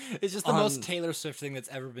 It's just the On- most Taylor Swift thing that's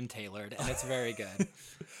ever been tailored, and it's very good.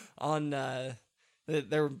 I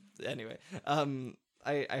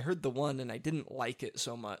heard The One and I didn't like it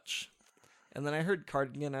so much, and then I heard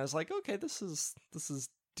Cardigan. I was like, okay, this is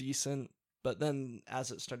decent. But then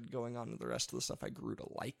as it started going on with the rest of the stuff, I grew to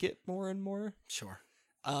like it more and more. Sure.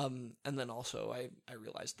 And then also I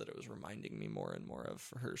realized that it was reminding me more and more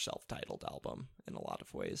of her self-titled album in a lot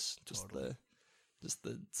of ways. Totally. Just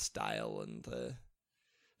the style and the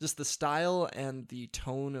style and the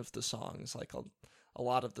tone of the songs. Like a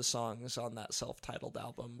lot of the songs on that self-titled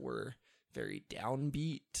album were very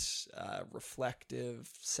downbeat, reflective,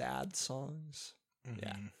 sad songs.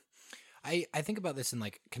 Yeah. Mhm. I think about this in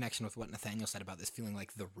like connection with what Nathaniel said about this feeling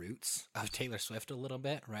like the roots of Taylor Swift a little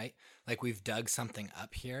bit, right? Like we've dug something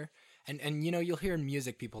up here. And you'll hear in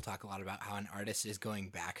music people talk a lot about how an artist is going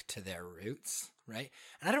back to their roots, right?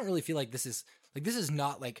 And I don't really feel like this is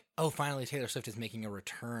not like, oh, finally Taylor Swift is making a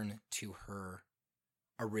return to her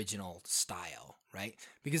original style, right?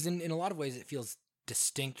 Because in a lot of ways it feels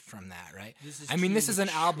distinct from that, right? This is this is an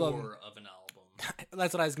album. of an album.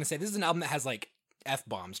 That's what I was going to say. This is an album that has like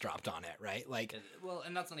F-bombs dropped on it, right? Like, Well,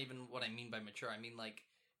 and that's not even what I mean by mature. I mean, like,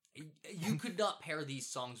 you could not pair these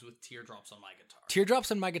songs with Teardrops on My Guitar.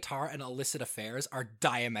 Teardrops on My Guitar and Illicit Affairs are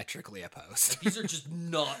diametrically opposed. These are just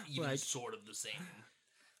not even Like- sort of the same.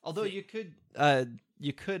 Although you could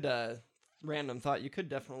random thought, you could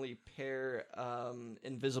definitely pair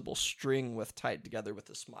Invisible String with Tied Together with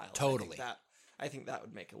a Smile. Totally. I think that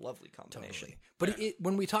would make a lovely combination. Totally. But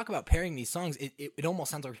when we talk about pairing these songs, it almost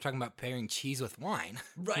sounds like we're talking about pairing cheese with wine.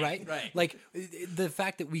 Right. Like the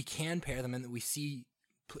fact that we can pair them and that we see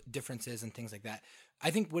differences and things like that. I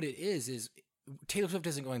think what it is Taylor Swift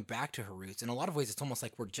isn't going back to her roots. In a lot of ways, it's almost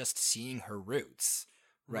like we're just seeing her roots.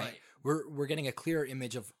 Right. We're getting a clearer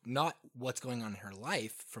image of not what's going on in her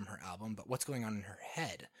life from her album, but what's going on in her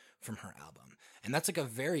head from her album. And that's like a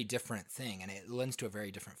very different thing, and it lends to a very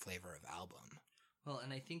different flavor of album. Well,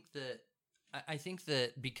 and I think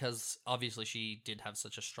that because obviously she did have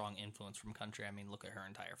such a strong influence from country. I mean, look at her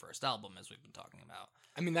entire first album, as we've been talking about.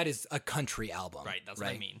 I mean, that is a country album. Right, that's what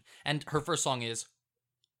I mean. And her first song is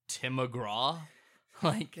Tim McGraw.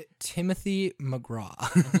 Like Timothy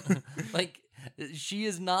McGraw. like she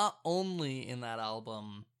is not only in that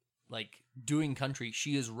album like doing country,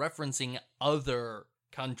 she is referencing other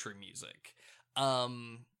country music.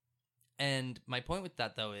 And my point with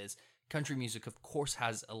that though is country music of course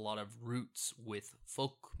has a lot of roots with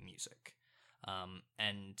folk music.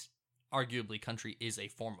 And arguably country is a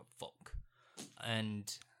form of folk.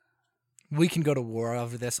 And we can go to war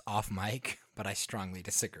over this off mic, but I strongly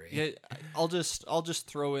disagree. Yeah, I'll just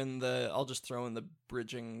throw in the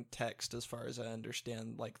bridging text as far as I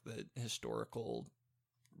understand, like the historical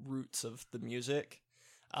roots of the music.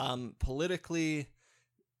 Politically,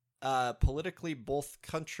 both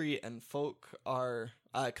country and folk are.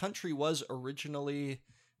 Country was originally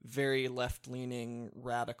very left-leaning,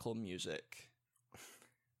 radical music.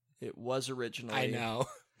 It was originally. I know.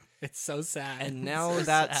 It's so sad. And now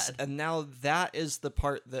that is the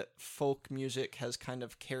part that folk music has kind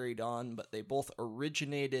of carried on, but they both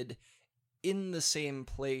originated in the same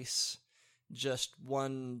place. Just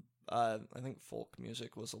one, I think folk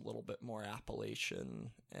music was a little bit more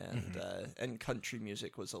Appalachian, and country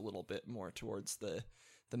music was a little bit more towards the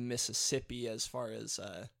Mississippi as far as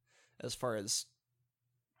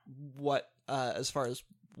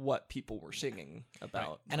what people were singing about.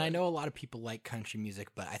 Right. And I know a lot of people like country music,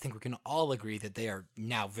 but I think we can all agree that they are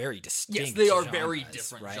now very distinct. Yes, they are genres, very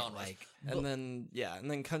different right? genres. Like, and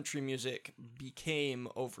then country music became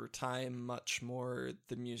over time much more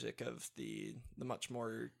the music of the much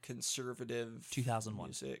more conservative 2001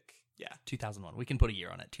 music. Yeah, 2001. We can put a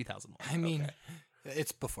year on it. 2001. I mean,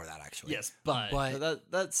 it's before that actually. Yes, but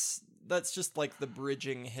that's just like the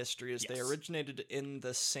bridging history. Is Yes. they originated in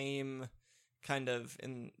the same kind of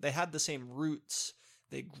they had the same roots.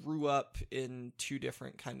 They grew up in two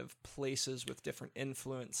different kind of places with different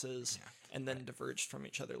influences, and then diverged from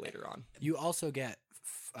each other later on. You also get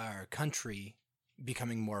country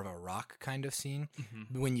becoming more of a rock kind of scene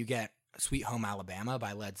when you get Sweet Home Alabama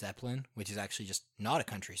by Led Zeppelin, which is actually just not a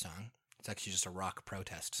country song. It's actually just a rock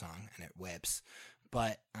protest song, and it whips.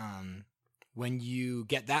 But when you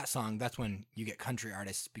get that song, that's when you get country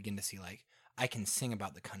artists begin to see, like, I can sing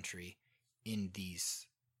about the country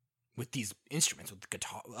with these instruments, with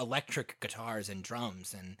electric guitars and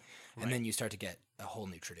drums, and then you start to get a whole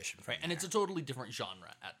new tradition. Right, and it's a totally different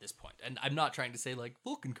genre at this point. And I'm not trying to say like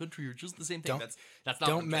folk and country are just the same thing. That's not.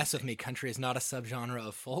 Don't mess with me. Country is not a subgenre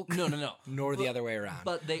of folk. No. Nor the other way around.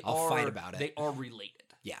 But I'll fight about it. They are related.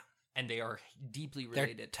 Yeah, and they are deeply they're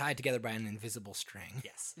related. tied together by an invisible string.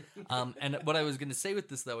 Yes. And what I was going to say with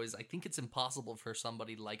this though is I think it's impossible for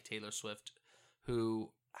somebody like Taylor Swift, who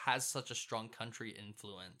has such a strong country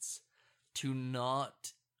influence, to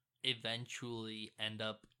not eventually end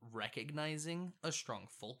up recognizing a strong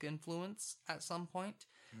folk influence at some point.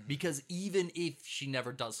 Because even if she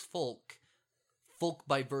never does folk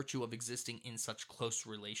by virtue of existing in such close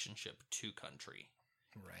relationship to country,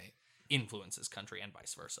 Right. influences country and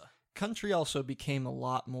vice versa. Country also became a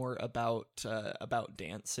lot more about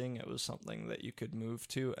dancing. It was something that you could move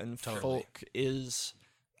to, and folk is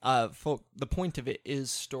folk. The point of it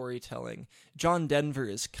is storytelling. John Denver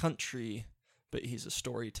is country, but he's a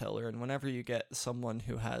storyteller, and whenever you get someone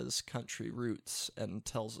who has country roots and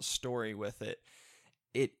tells a story with it,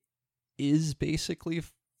 it is basically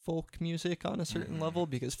folk music on a certain level,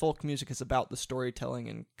 because folk music is about the storytelling,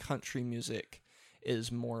 and country music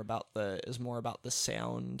is more about the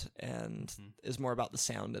sound and is more about the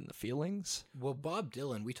sound and the feelings. Well, Bob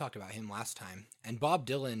Dylan, we talked about him last time, and Bob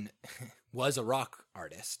Dylan was a rock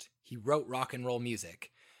artist. He wrote rock and roll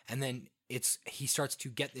music, and then he starts to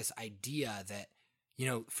get this idea that, you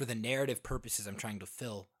know, for the narrative purposes I'm trying to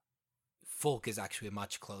fill, folk is actually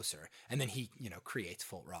much closer. And then he, you know, creates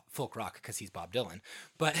folk rock because he's Bob Dylan.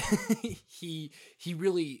 But he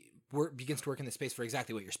really begins to work in the space for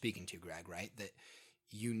exactly what you're speaking to, Greg, right? That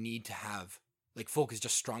you need to have like folk is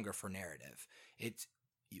just stronger for narrative. It's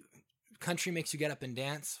country makes you get up and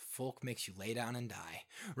dance, folk makes you lay down and die,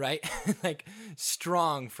 right? Like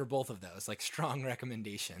strong for both of those, like strong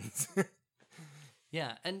recommendations.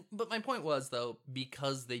 Yeah, but my point was though,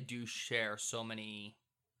 because they do share so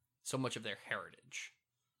much of their heritage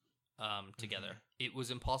together, it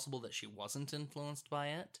was impossible that she wasn't influenced by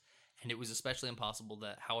it, and it was especially impossible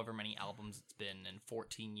that however many albums it's been and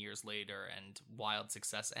 14 years later and wild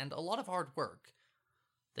success and a lot of hard work,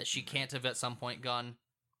 that she can't have at some point gone,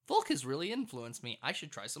 folk has really influenced me, I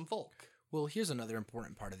should try some folk. Well, here's another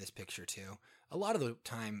important part of this picture too. A lot of the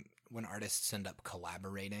time when artists end up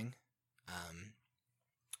collaborating,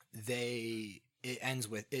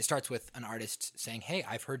 it starts with an artist saying, "Hey,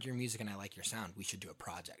 I've heard your music and I like your sound. We should do a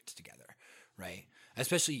project together," right?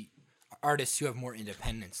 Especially artists who have more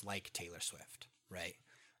independence, like Taylor Swift, right?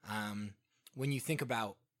 When you think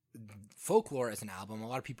about Folklore as an album, a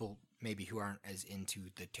lot of people maybe who aren't as into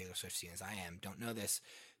the Taylor Swift scene as I am don't know this.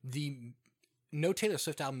 No Taylor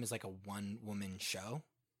Swift album is like a one-woman show,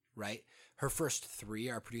 right? Her first 3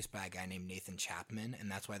 are produced by a guy named Nathan Chapman, and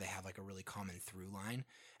that's why they have like a really common through line.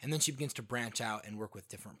 And then she begins to branch out and work with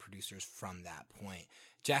different producers from that point.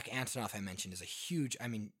 Jack Antonoff, I mentioned, is a huge,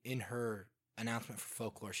 in her announcement for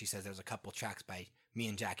Folklore, she says there's a couple tracks by me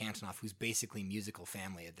and Jack Antonoff, who's basically musical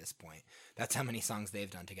family at this point. That's how many songs they've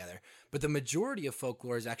done together. But the majority of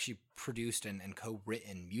Folklore is actually produced and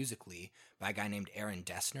co-written musically by a guy named Aaron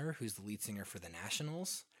Dessner, who's the lead singer for The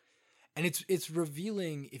Nationals. And it's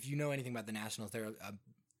revealing, if you know anything about The Nationals,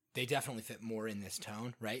 they definitely fit more in this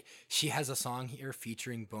tone, right? She has a song here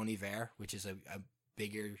featuring Bon Iver, which is a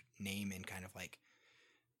bigger name in kind of like...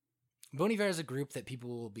 Bon Iver is a group that people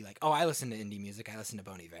will be like, oh, I listen to indie music, I listen to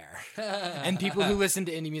Bon Iver. And people who listen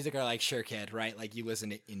to indie music are like, sure, kid, right? Like, you listen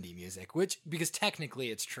to indie music, because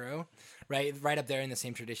technically it's true, right? Right up there in the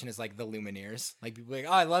same tradition as like the Lumineers. Like, people are like,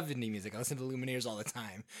 oh, I love indie music, I listen to the Lumineers all the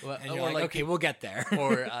time. Well, and you're like, okay, we'll get there.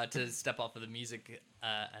 Or to step off of the music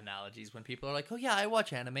analogies, when people are like, oh yeah, I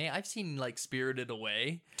watch anime, I've seen like Spirited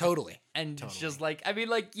Away. Totally. And it's just like,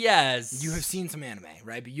 yes. You have seen some anime,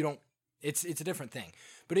 right? But you don't, it's a different thing.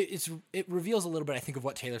 But it reveals a little bit, I think, of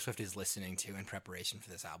what Taylor Swift is listening to in preparation for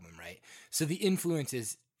this album, right? So the influence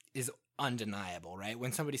is undeniable, right?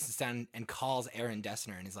 When somebody sits down and calls Aaron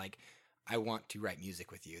Dessner and is like, I want to write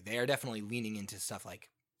music with you, they are definitely leaning into stuff like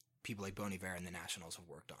people like Bon Iver and the Nationals have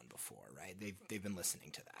worked on before, right? They've been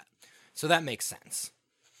listening to that. So that makes sense.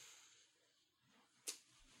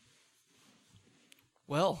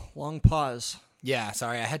 Well, long pause. Yeah,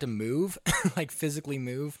 sorry, I had to move, like physically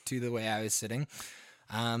move to the way I was sitting.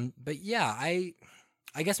 But yeah, I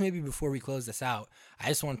guess maybe before we close this out, I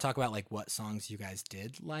just want to talk about like what songs you guys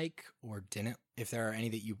did like or didn't. If there are any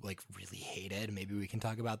that you like really hated, maybe we can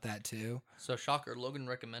talk about that too. So shocker, Logan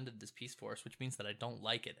recommended this piece for us, which means that I don't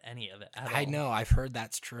like any of it at all. I know, I've heard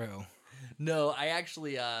that's true. No, I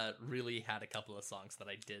actually really had a couple of songs that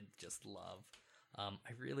I did just love.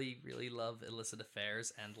 I really, really love Illicit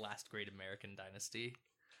Affairs and Last Great American Dynasty.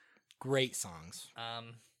 Great songs.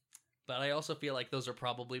 But I also feel like those are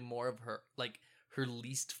probably more of her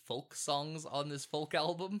least folk songs on this folk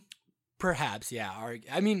album. Perhaps, yeah.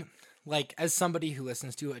 Like, as somebody who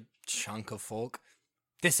listens to a chunk of folk,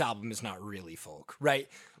 this album is not really folk, right?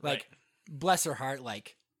 Like, Right. Bless her heart,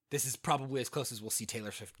 like, this is probably as close as we'll see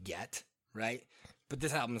Taylor Swift get, right? But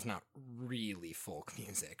this album is not really folk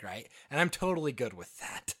music, right? And I'm totally good with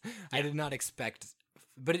that. Yeah. I did not expect...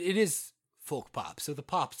 But it is folk pop, so the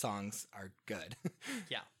pop songs are good.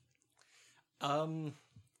 Yeah.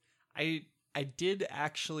 I did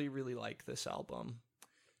actually really like this album.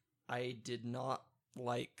 I did not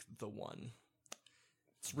like The One.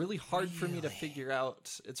 It's really hard for me to figure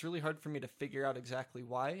out. It's really hard for me to figure out exactly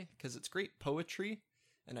why, because it's great poetry,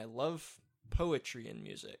 and I love poetry in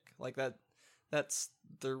music. Like that. That's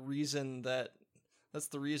the reason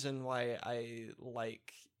why I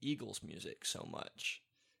like Eagles music so much,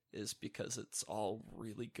 is because it's all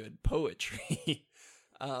really good poetry.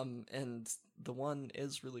 And The One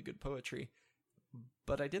is really good poetry,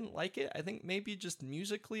 but I didn't like it. I think maybe just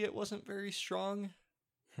musically it wasn't very strong.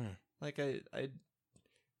 Like I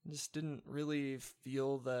just didn't really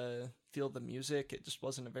feel the music. It just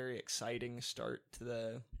wasn't a very exciting start to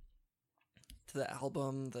the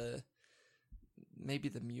album. Maybe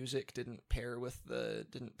the music didn't pair with the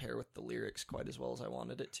lyrics quite as well as I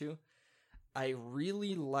wanted it to. I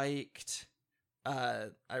really liked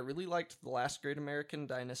The Last Great American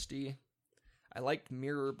Dynasty. I liked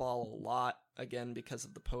Mirror Ball a lot, again because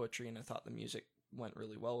of the poetry, and I thought the music went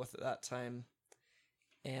really well with it that time.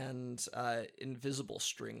 And Invisible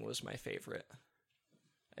String was my favorite.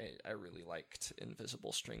 I really liked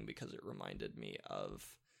Invisible String because it reminded me of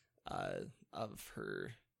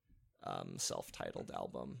her self-titled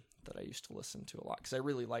album that I used to listen to a lot, because I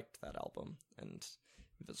really liked that album, and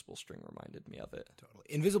Invisible String reminded me of it. Totally.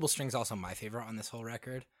 Invisible String's also my favorite on this whole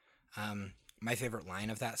record. My favorite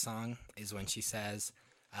line of that song is when she says,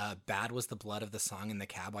 "Bad was the blood of the song in the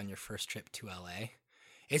cab on your first trip to LA."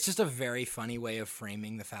 It's just a very funny way of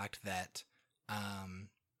framing the fact that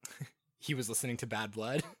he was listening to Bad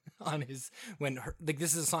Blood on his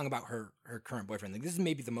this is a song about her current boyfriend. Like, this is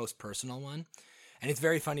maybe the most personal one. And it's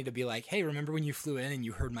very funny to be like, hey, remember when you flew in and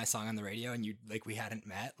you heard my song on the radio and we hadn't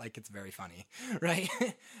met? Like, it's very funny, right?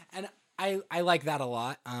 And I like that a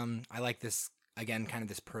lot. I like this, again, kind of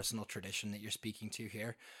this personal tradition that you're speaking to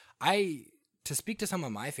here. To speak to some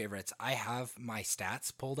of my favorites, I have my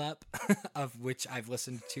stats pulled up of which I've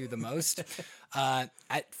listened to the most.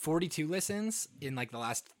 At 42 listens in the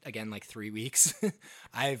last, again, 3 weeks,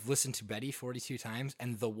 I've listened to Betty 42 times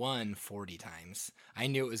and The One 40 times. I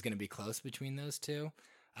knew it was going to be close between those two.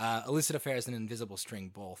 Illicit Affairs and Invisible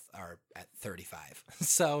String both are at 35.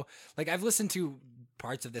 So, I've listened to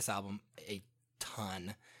parts of this album a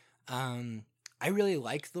ton. I really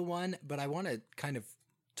like The One, but I want to kind of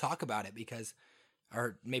talk about it because,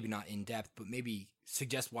 or maybe not in depth, but maybe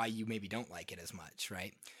suggest why you maybe don't like it as much,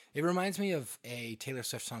 right? It reminds me of a Taylor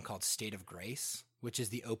Swift song called State of Grace, which is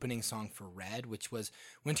the opening song for Red, which was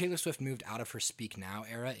when Taylor Swift moved out of her Speak Now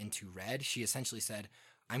era into Red. She essentially said,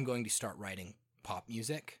 I'm going to start writing pop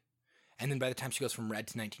music. And then by the time she goes from Red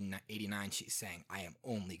to 1989, she's saying, I am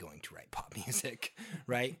only going to write pop music,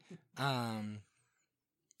 right?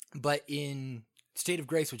 But in State of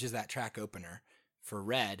Grace, which is that track opener for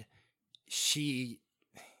Red,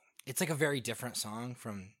 it's like a very different song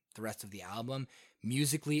from the rest of the album.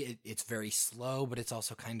 Musically, it's very slow, but it's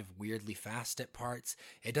also kind of weirdly fast at parts.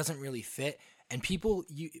 It doesn't really fit. And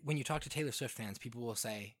when you talk to Taylor Swift fans, people will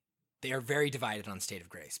say they are very divided on State of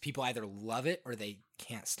Grace. People either love it or they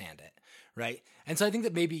can't stand it, right? And so I think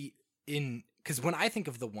that maybe because when I think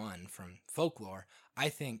of The One from Folklore, I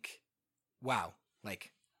think, wow,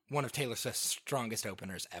 one of Taylor Swift's strongest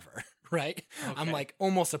openers ever, right? Okay. I'm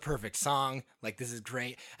almost a perfect song. This is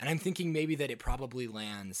great. And I'm thinking maybe that it probably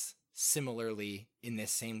lands similarly in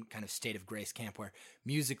this same kind of State of Grace camp where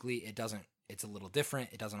musically it's a little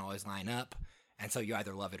different. It doesn't always line up. And so you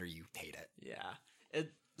either love it or you hate it. Yeah.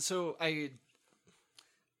 So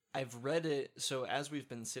I've read it. So as we've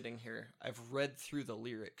been sitting here, I've read through the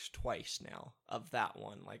lyrics twice now of that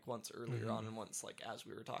one, once earlier on and once as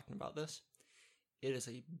we were talking about this. It is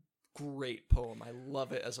a great poem. I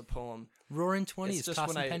love it as a poem. Roaring 20s,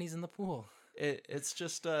 tossing pennies in the pool. It's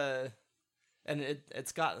just and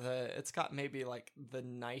it's got maybe the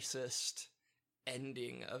nicest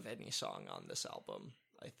ending of any song on this album.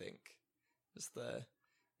 I think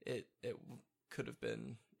it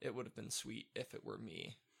would have been sweet if it were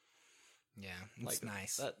me. Yeah, it's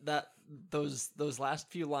nice. Those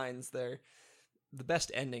last few lines there, the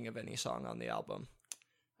best ending of any song on the album.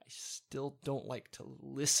 I still don't like to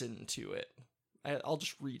listen to it. I'll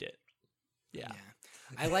just read it. Yeah.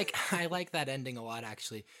 I like that ending a lot,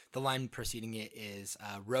 actually. The line preceding it is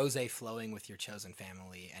rosé flowing with your chosen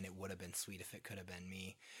family, and it would have been sweet if it could have been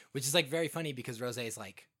me, which is very funny because rosé is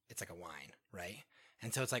it's like a wine, right?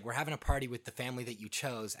 And so it's we're having a party with the family that you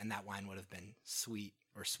chose, and that wine would have been sweet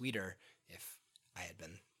or sweeter if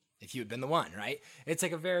you had been the one, right? It's a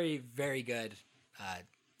very, very good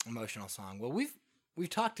emotional song. Well, We've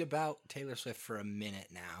talked about Taylor Swift for a minute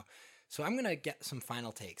now, so I'm going to get some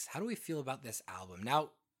final takes. How do we feel about this album?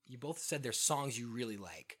 Now, you both said there's songs you really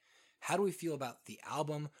like. How do we feel about the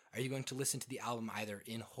album? Are you going to listen to the album either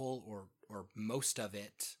in whole or most of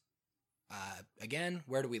it? Again,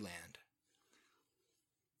 where do we land?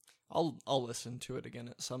 I'll listen to it again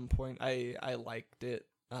at some point. I liked it.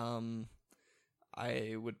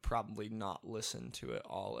 I would probably not listen to it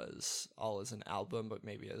all as an album, but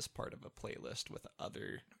maybe as part of a playlist with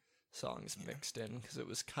other songs mixed in, because it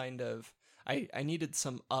was kind of I needed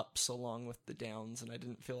some ups along with the downs, and I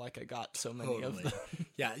didn't feel like I got so many of them.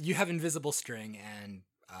 Yeah, you have Invisible String and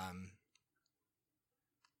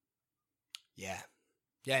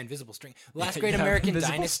Invisible String. Last Great American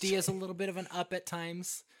Dynasty is a little bit of an up at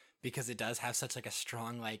times because it does have such a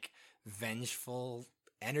strong vengeful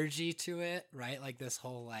energy to it, right? This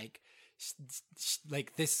whole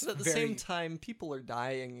this but at the same time people are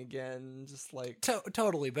dying again, just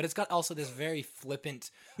totally, but it's got also this very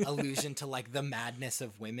flippant allusion to the madness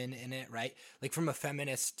of women in it, right? From a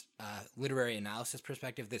feminist literary analysis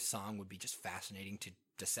perspective, this song would be just fascinating to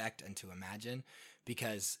dissect and to imagine,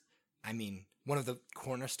 because one of the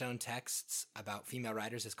cornerstone texts about female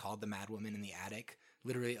writers is called The Mad Woman in the Attic.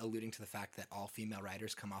 literally alluding to the fact that all female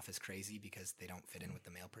writers come off as crazy because they don't fit in with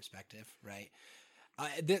the male perspective, right?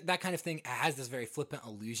 That kind of thing has this very flippant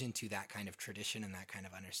allusion to that kind of tradition and that kind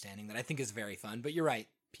of understanding that I think is very fun. But you're right,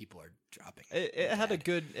 people are dropping. It had a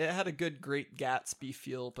good Great Gatsby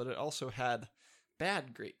feel, but it also had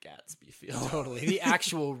bad Great Gatsby feel. Totally, the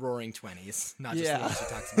actual Roaring Twenties, not just the one she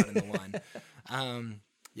talks about in the one.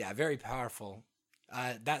 Yeah, very powerful.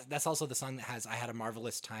 That's also the song that has "I had a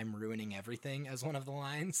marvelous time ruining everything" as one of the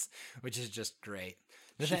lines, which is just great.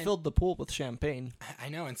 She filled the pool with champagne. I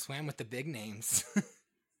know, and swam with the big names.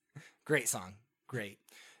 Great song. Great.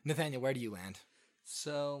 Nathaniel, where do you land?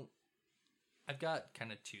 So, I've got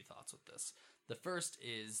kind of two thoughts with this. The first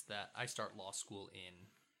is that I start law school in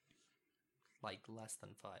like less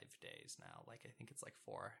than 5 days now. Like, I think it's like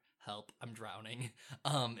 4. Help, I'm drowning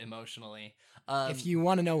emotionally. If you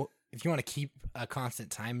want to keep a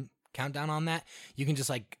constant time countdown on that, you can just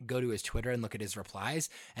like go to his Twitter and look at his replies,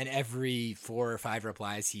 and every 4 or 5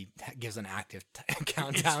 replies he gives an active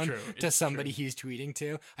countdown to somebody he's tweeting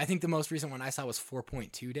to. I think the most recent one I saw was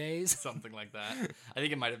 4.2 days, something like that. I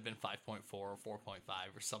think it might have been 5.4 or 4.5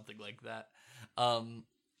 or something like that.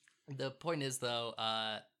 The point is though,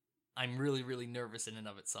 I'm really, really nervous in and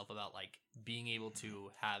of itself about like being able to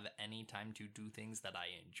have any time to do things that I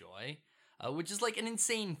enjoy, which is like an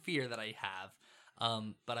insane fear that I have.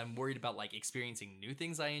 But I'm worried about like experiencing new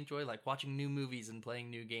things I enjoy, like watching new movies and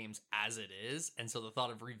playing new games as it is. And so the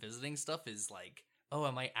thought of revisiting stuff is like, oh,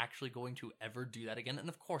 am I actually going to ever do that again? And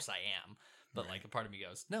of course I am. But like a part of me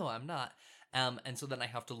goes, no, I'm not. And so then I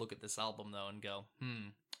have to look at this album though and go,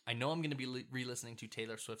 I know I'm going to be re-listening to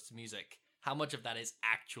Taylor Swift's music. How much of that is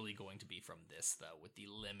actually going to be from this though, with the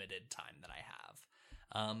limited time that I have?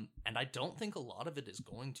 And I don't think a lot of it is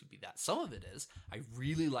going to be that. Some of it is. I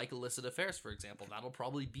really like Illicit Affairs, for example. That'll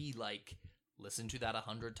probably be like, listen to that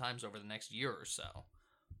 100 times over the next year or so.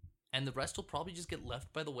 And the rest will probably just get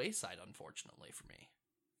left by the wayside, unfortunately, for me.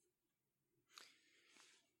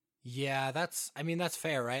 Yeah, that's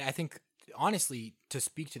fair, right? I think, honestly, to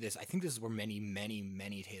speak to this, I think this is where many, many,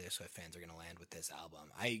 many Taylor Swift fans are going to land with this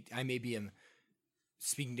album. I maybe am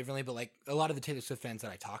speaking differently, but like a lot of the Taylor Swift fans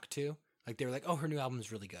that I talk to, like they were like, oh, her new album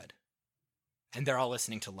is really good. And they're all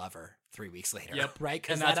listening to Lover 3 weeks later. Yep. Right?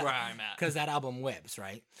 And that's where I'm at. Because that album whips,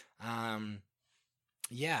 right?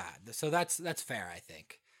 Yeah. So that's fair, I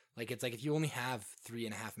think. Like, it's like if you only have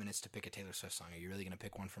 3.5 minutes to pick a Taylor Swift song, are you really going to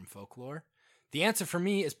pick one from Folklore? The answer for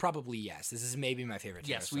me is probably yes. This is maybe my favorite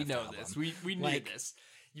Taylor Swift album. Yes, we know this. We knew this.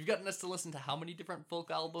 You've gotten us to listen to how many different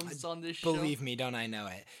folk albums on this show? Believe me, don't I know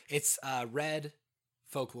it. It's Red,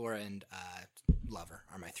 Folklore, and Lover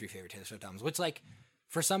are my 3 favorite Taylor Swift albums, which, like,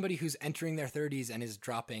 for somebody who's entering their 30s and is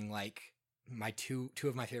dropping, like, my two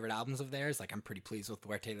of my favorite albums of theirs, like, I'm pretty pleased with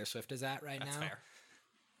where Taylor Swift is at right now. That's fair.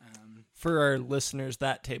 For our listeners,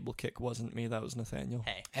 that table kick wasn't me. That was Nathaniel.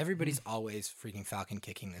 Hey. Everybody's always freaking falcon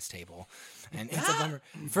kicking this table. And it's a bummer.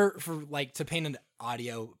 For like, to paint an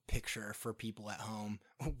audio picture for people at home,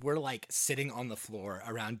 we're like sitting on the floor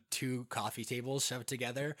around 2 coffee tables shoved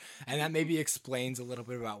together. And that maybe explains a little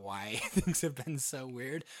bit about why things have been so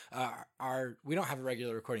weird. We don't have a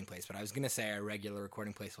regular recording place, but I was going to say our regular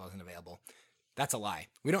recording place wasn't available. That's a lie.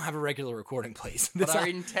 We don't have a regular recording place. But our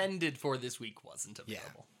intended for this week wasn't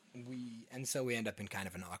available. Yeah, so we end up in kind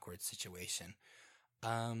of an awkward situation.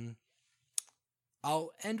 I'll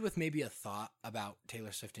end with maybe a thought about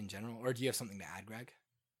Taylor Swift in general, or do you have something to add, Greg?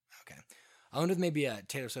 Okay. I'll end with maybe a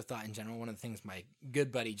Taylor Swift thought in general. One of the things my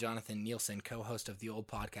good buddy Jonathan Nielsen, co-host of the old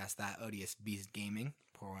podcast, That Odious Beast Gaming,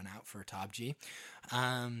 pour one out for Top G.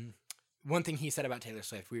 One thing he said about Taylor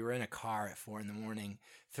Swift, we were in a car at 4 a.m.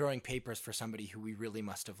 throwing papers for somebody who we really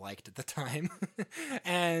must have liked at the time.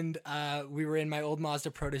 And we were in my old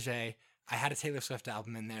Mazda Protege. I had a Taylor Swift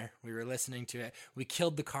album in there. We were listening to it. We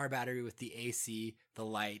killed the car battery with the AC, the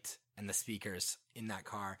light, and the speakers in that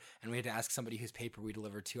car. And we had to ask somebody whose paper we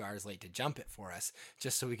delivered 2 hours late to jump it for us,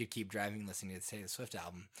 just so we could keep driving listening to the Taylor Swift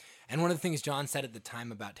album. And one of the things John said at the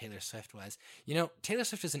time about Taylor Swift was, you know, Taylor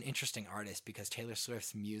Swift is an interesting artist because Taylor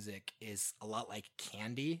Swift's music is a lot like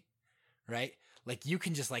candy, right? Like, you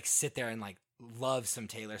can just like sit there and like love some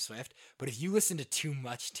Taylor Swift, but if you listen to too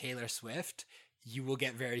much Taylor Swift, you will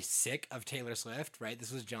get very sick of Taylor Swift, right?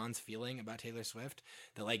 This was John's feeling about Taylor Swift,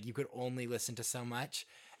 that like you could only listen to so much.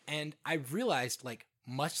 And I realized, like,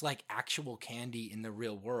 much like actual candy in the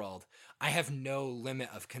real world, I have no limit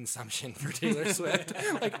of consumption for Taylor Swift.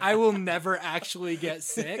 Like, I will never actually get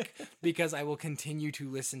sick because I will continue to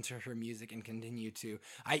listen to her music and continue to.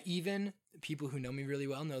 People who know me really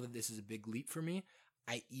well know that this is a big leap for me.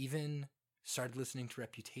 I even started listening to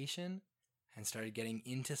Reputation and started getting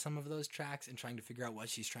into some of those tracks and trying to figure out what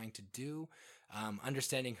she's trying to do.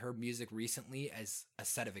 Understanding her music recently as a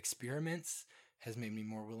set of experiments has made me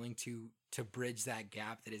more willing to bridge that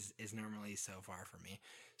gap that is normally so far from me.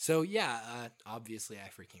 So yeah, obviously I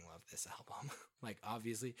freaking love this album. Like,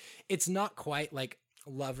 obviously, it's not quite like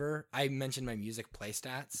Lover. I mentioned my music play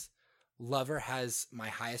stats. Lover has my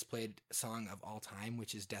highest played song of all time,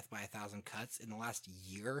 which is Death by a Thousand Cuts. In the last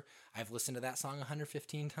year, I've listened to that song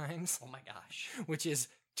 115 times. Oh my gosh. Which is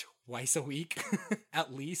twice a week,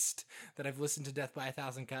 at least, that I've listened to Death by a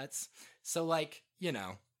Thousand Cuts. So, like, you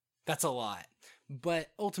know, that's a lot.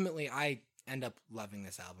 But ultimately, I end up loving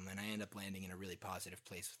this album, and I end up landing in a really positive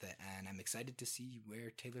place with it, and I'm excited to see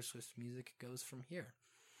where Taylor Swift's music goes from here.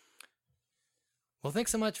 Well,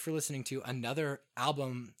 thanks so much for listening to another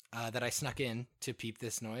album that I snuck in to Peep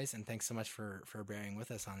This Noise, and thanks so much for bearing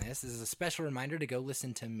with us on this. This is a special reminder to go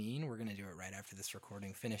listen to Mean. We're going to do it right after this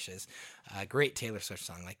recording finishes. Great Taylor Swift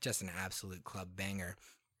song, like just an absolute club banger.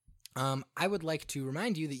 I would like to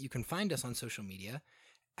remind you that you can find us on social media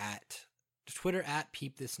at Twitter at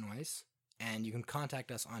Peep This Noise, and you can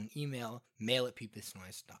contact us on email,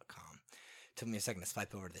 mail@peepthisnoise.com. Took me a second to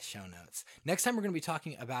swipe over to the show notes. Next time we're going to be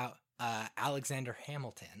talking about Alexander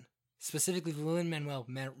Hamilton, specifically the Lin-Manuel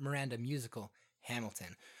Miranda musical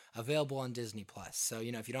Hamilton, available on Disney+. So,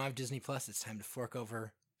 you know, if you don't have Disney+, it's time to fork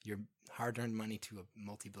over your hard-earned money to a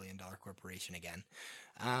multi-billion-dollar corporation again.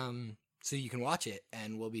 So you can watch it,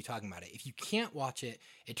 and we'll be talking about it. If you can't watch it,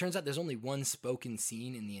 it turns out there's only one spoken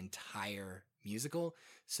scene in the entire musical,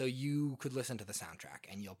 so you could listen to the soundtrack,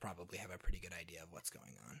 and you'll probably have a pretty good idea of what's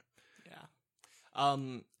going on. Yeah.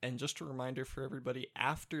 And just a reminder for everybody,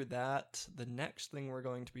 after that, the next thing we're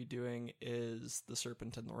going to be doing is The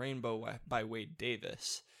Serpent and the Rainbow by Wade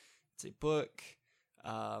Davis. It's a book.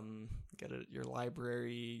 Get it at your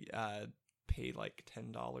library, pay like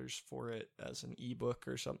 $10 for it as an ebook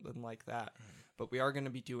or something like that. But we are going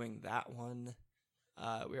to be doing that one.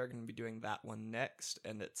 Next,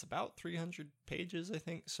 and it's about 300 pages, I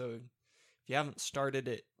think. So if you haven't started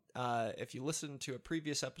it, if you listened to a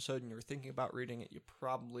previous episode and you were thinking about reading it, you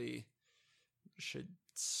probably should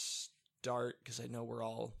start, because I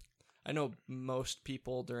know most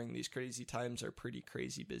people during these crazy times are pretty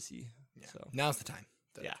crazy busy. Yeah. So Now's the time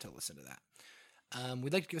Yeah. to listen to that.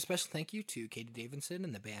 We'd like to give a special thank you to Katie Davidson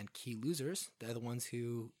and the band Key Losers. They're the ones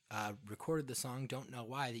who recorded the song Don't Know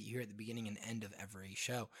Why that you hear at the beginning and end of every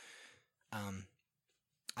show.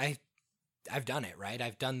 I've done it, right?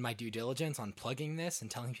 I've done my due diligence on plugging this and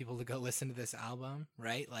telling people to go listen to this album,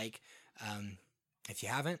 right? Like, if you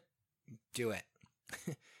haven't, do it.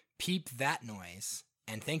 Peep that noise.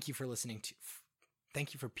 And thank you for listening to...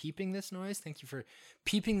 Thank you for peeping this noise. Thank you for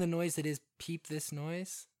peeping the noise that is Peep This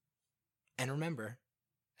Noise. And remember,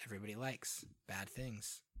 everybody likes bad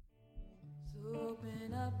things. So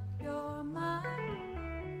open up your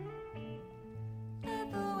mind,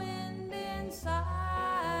 let the wind inside.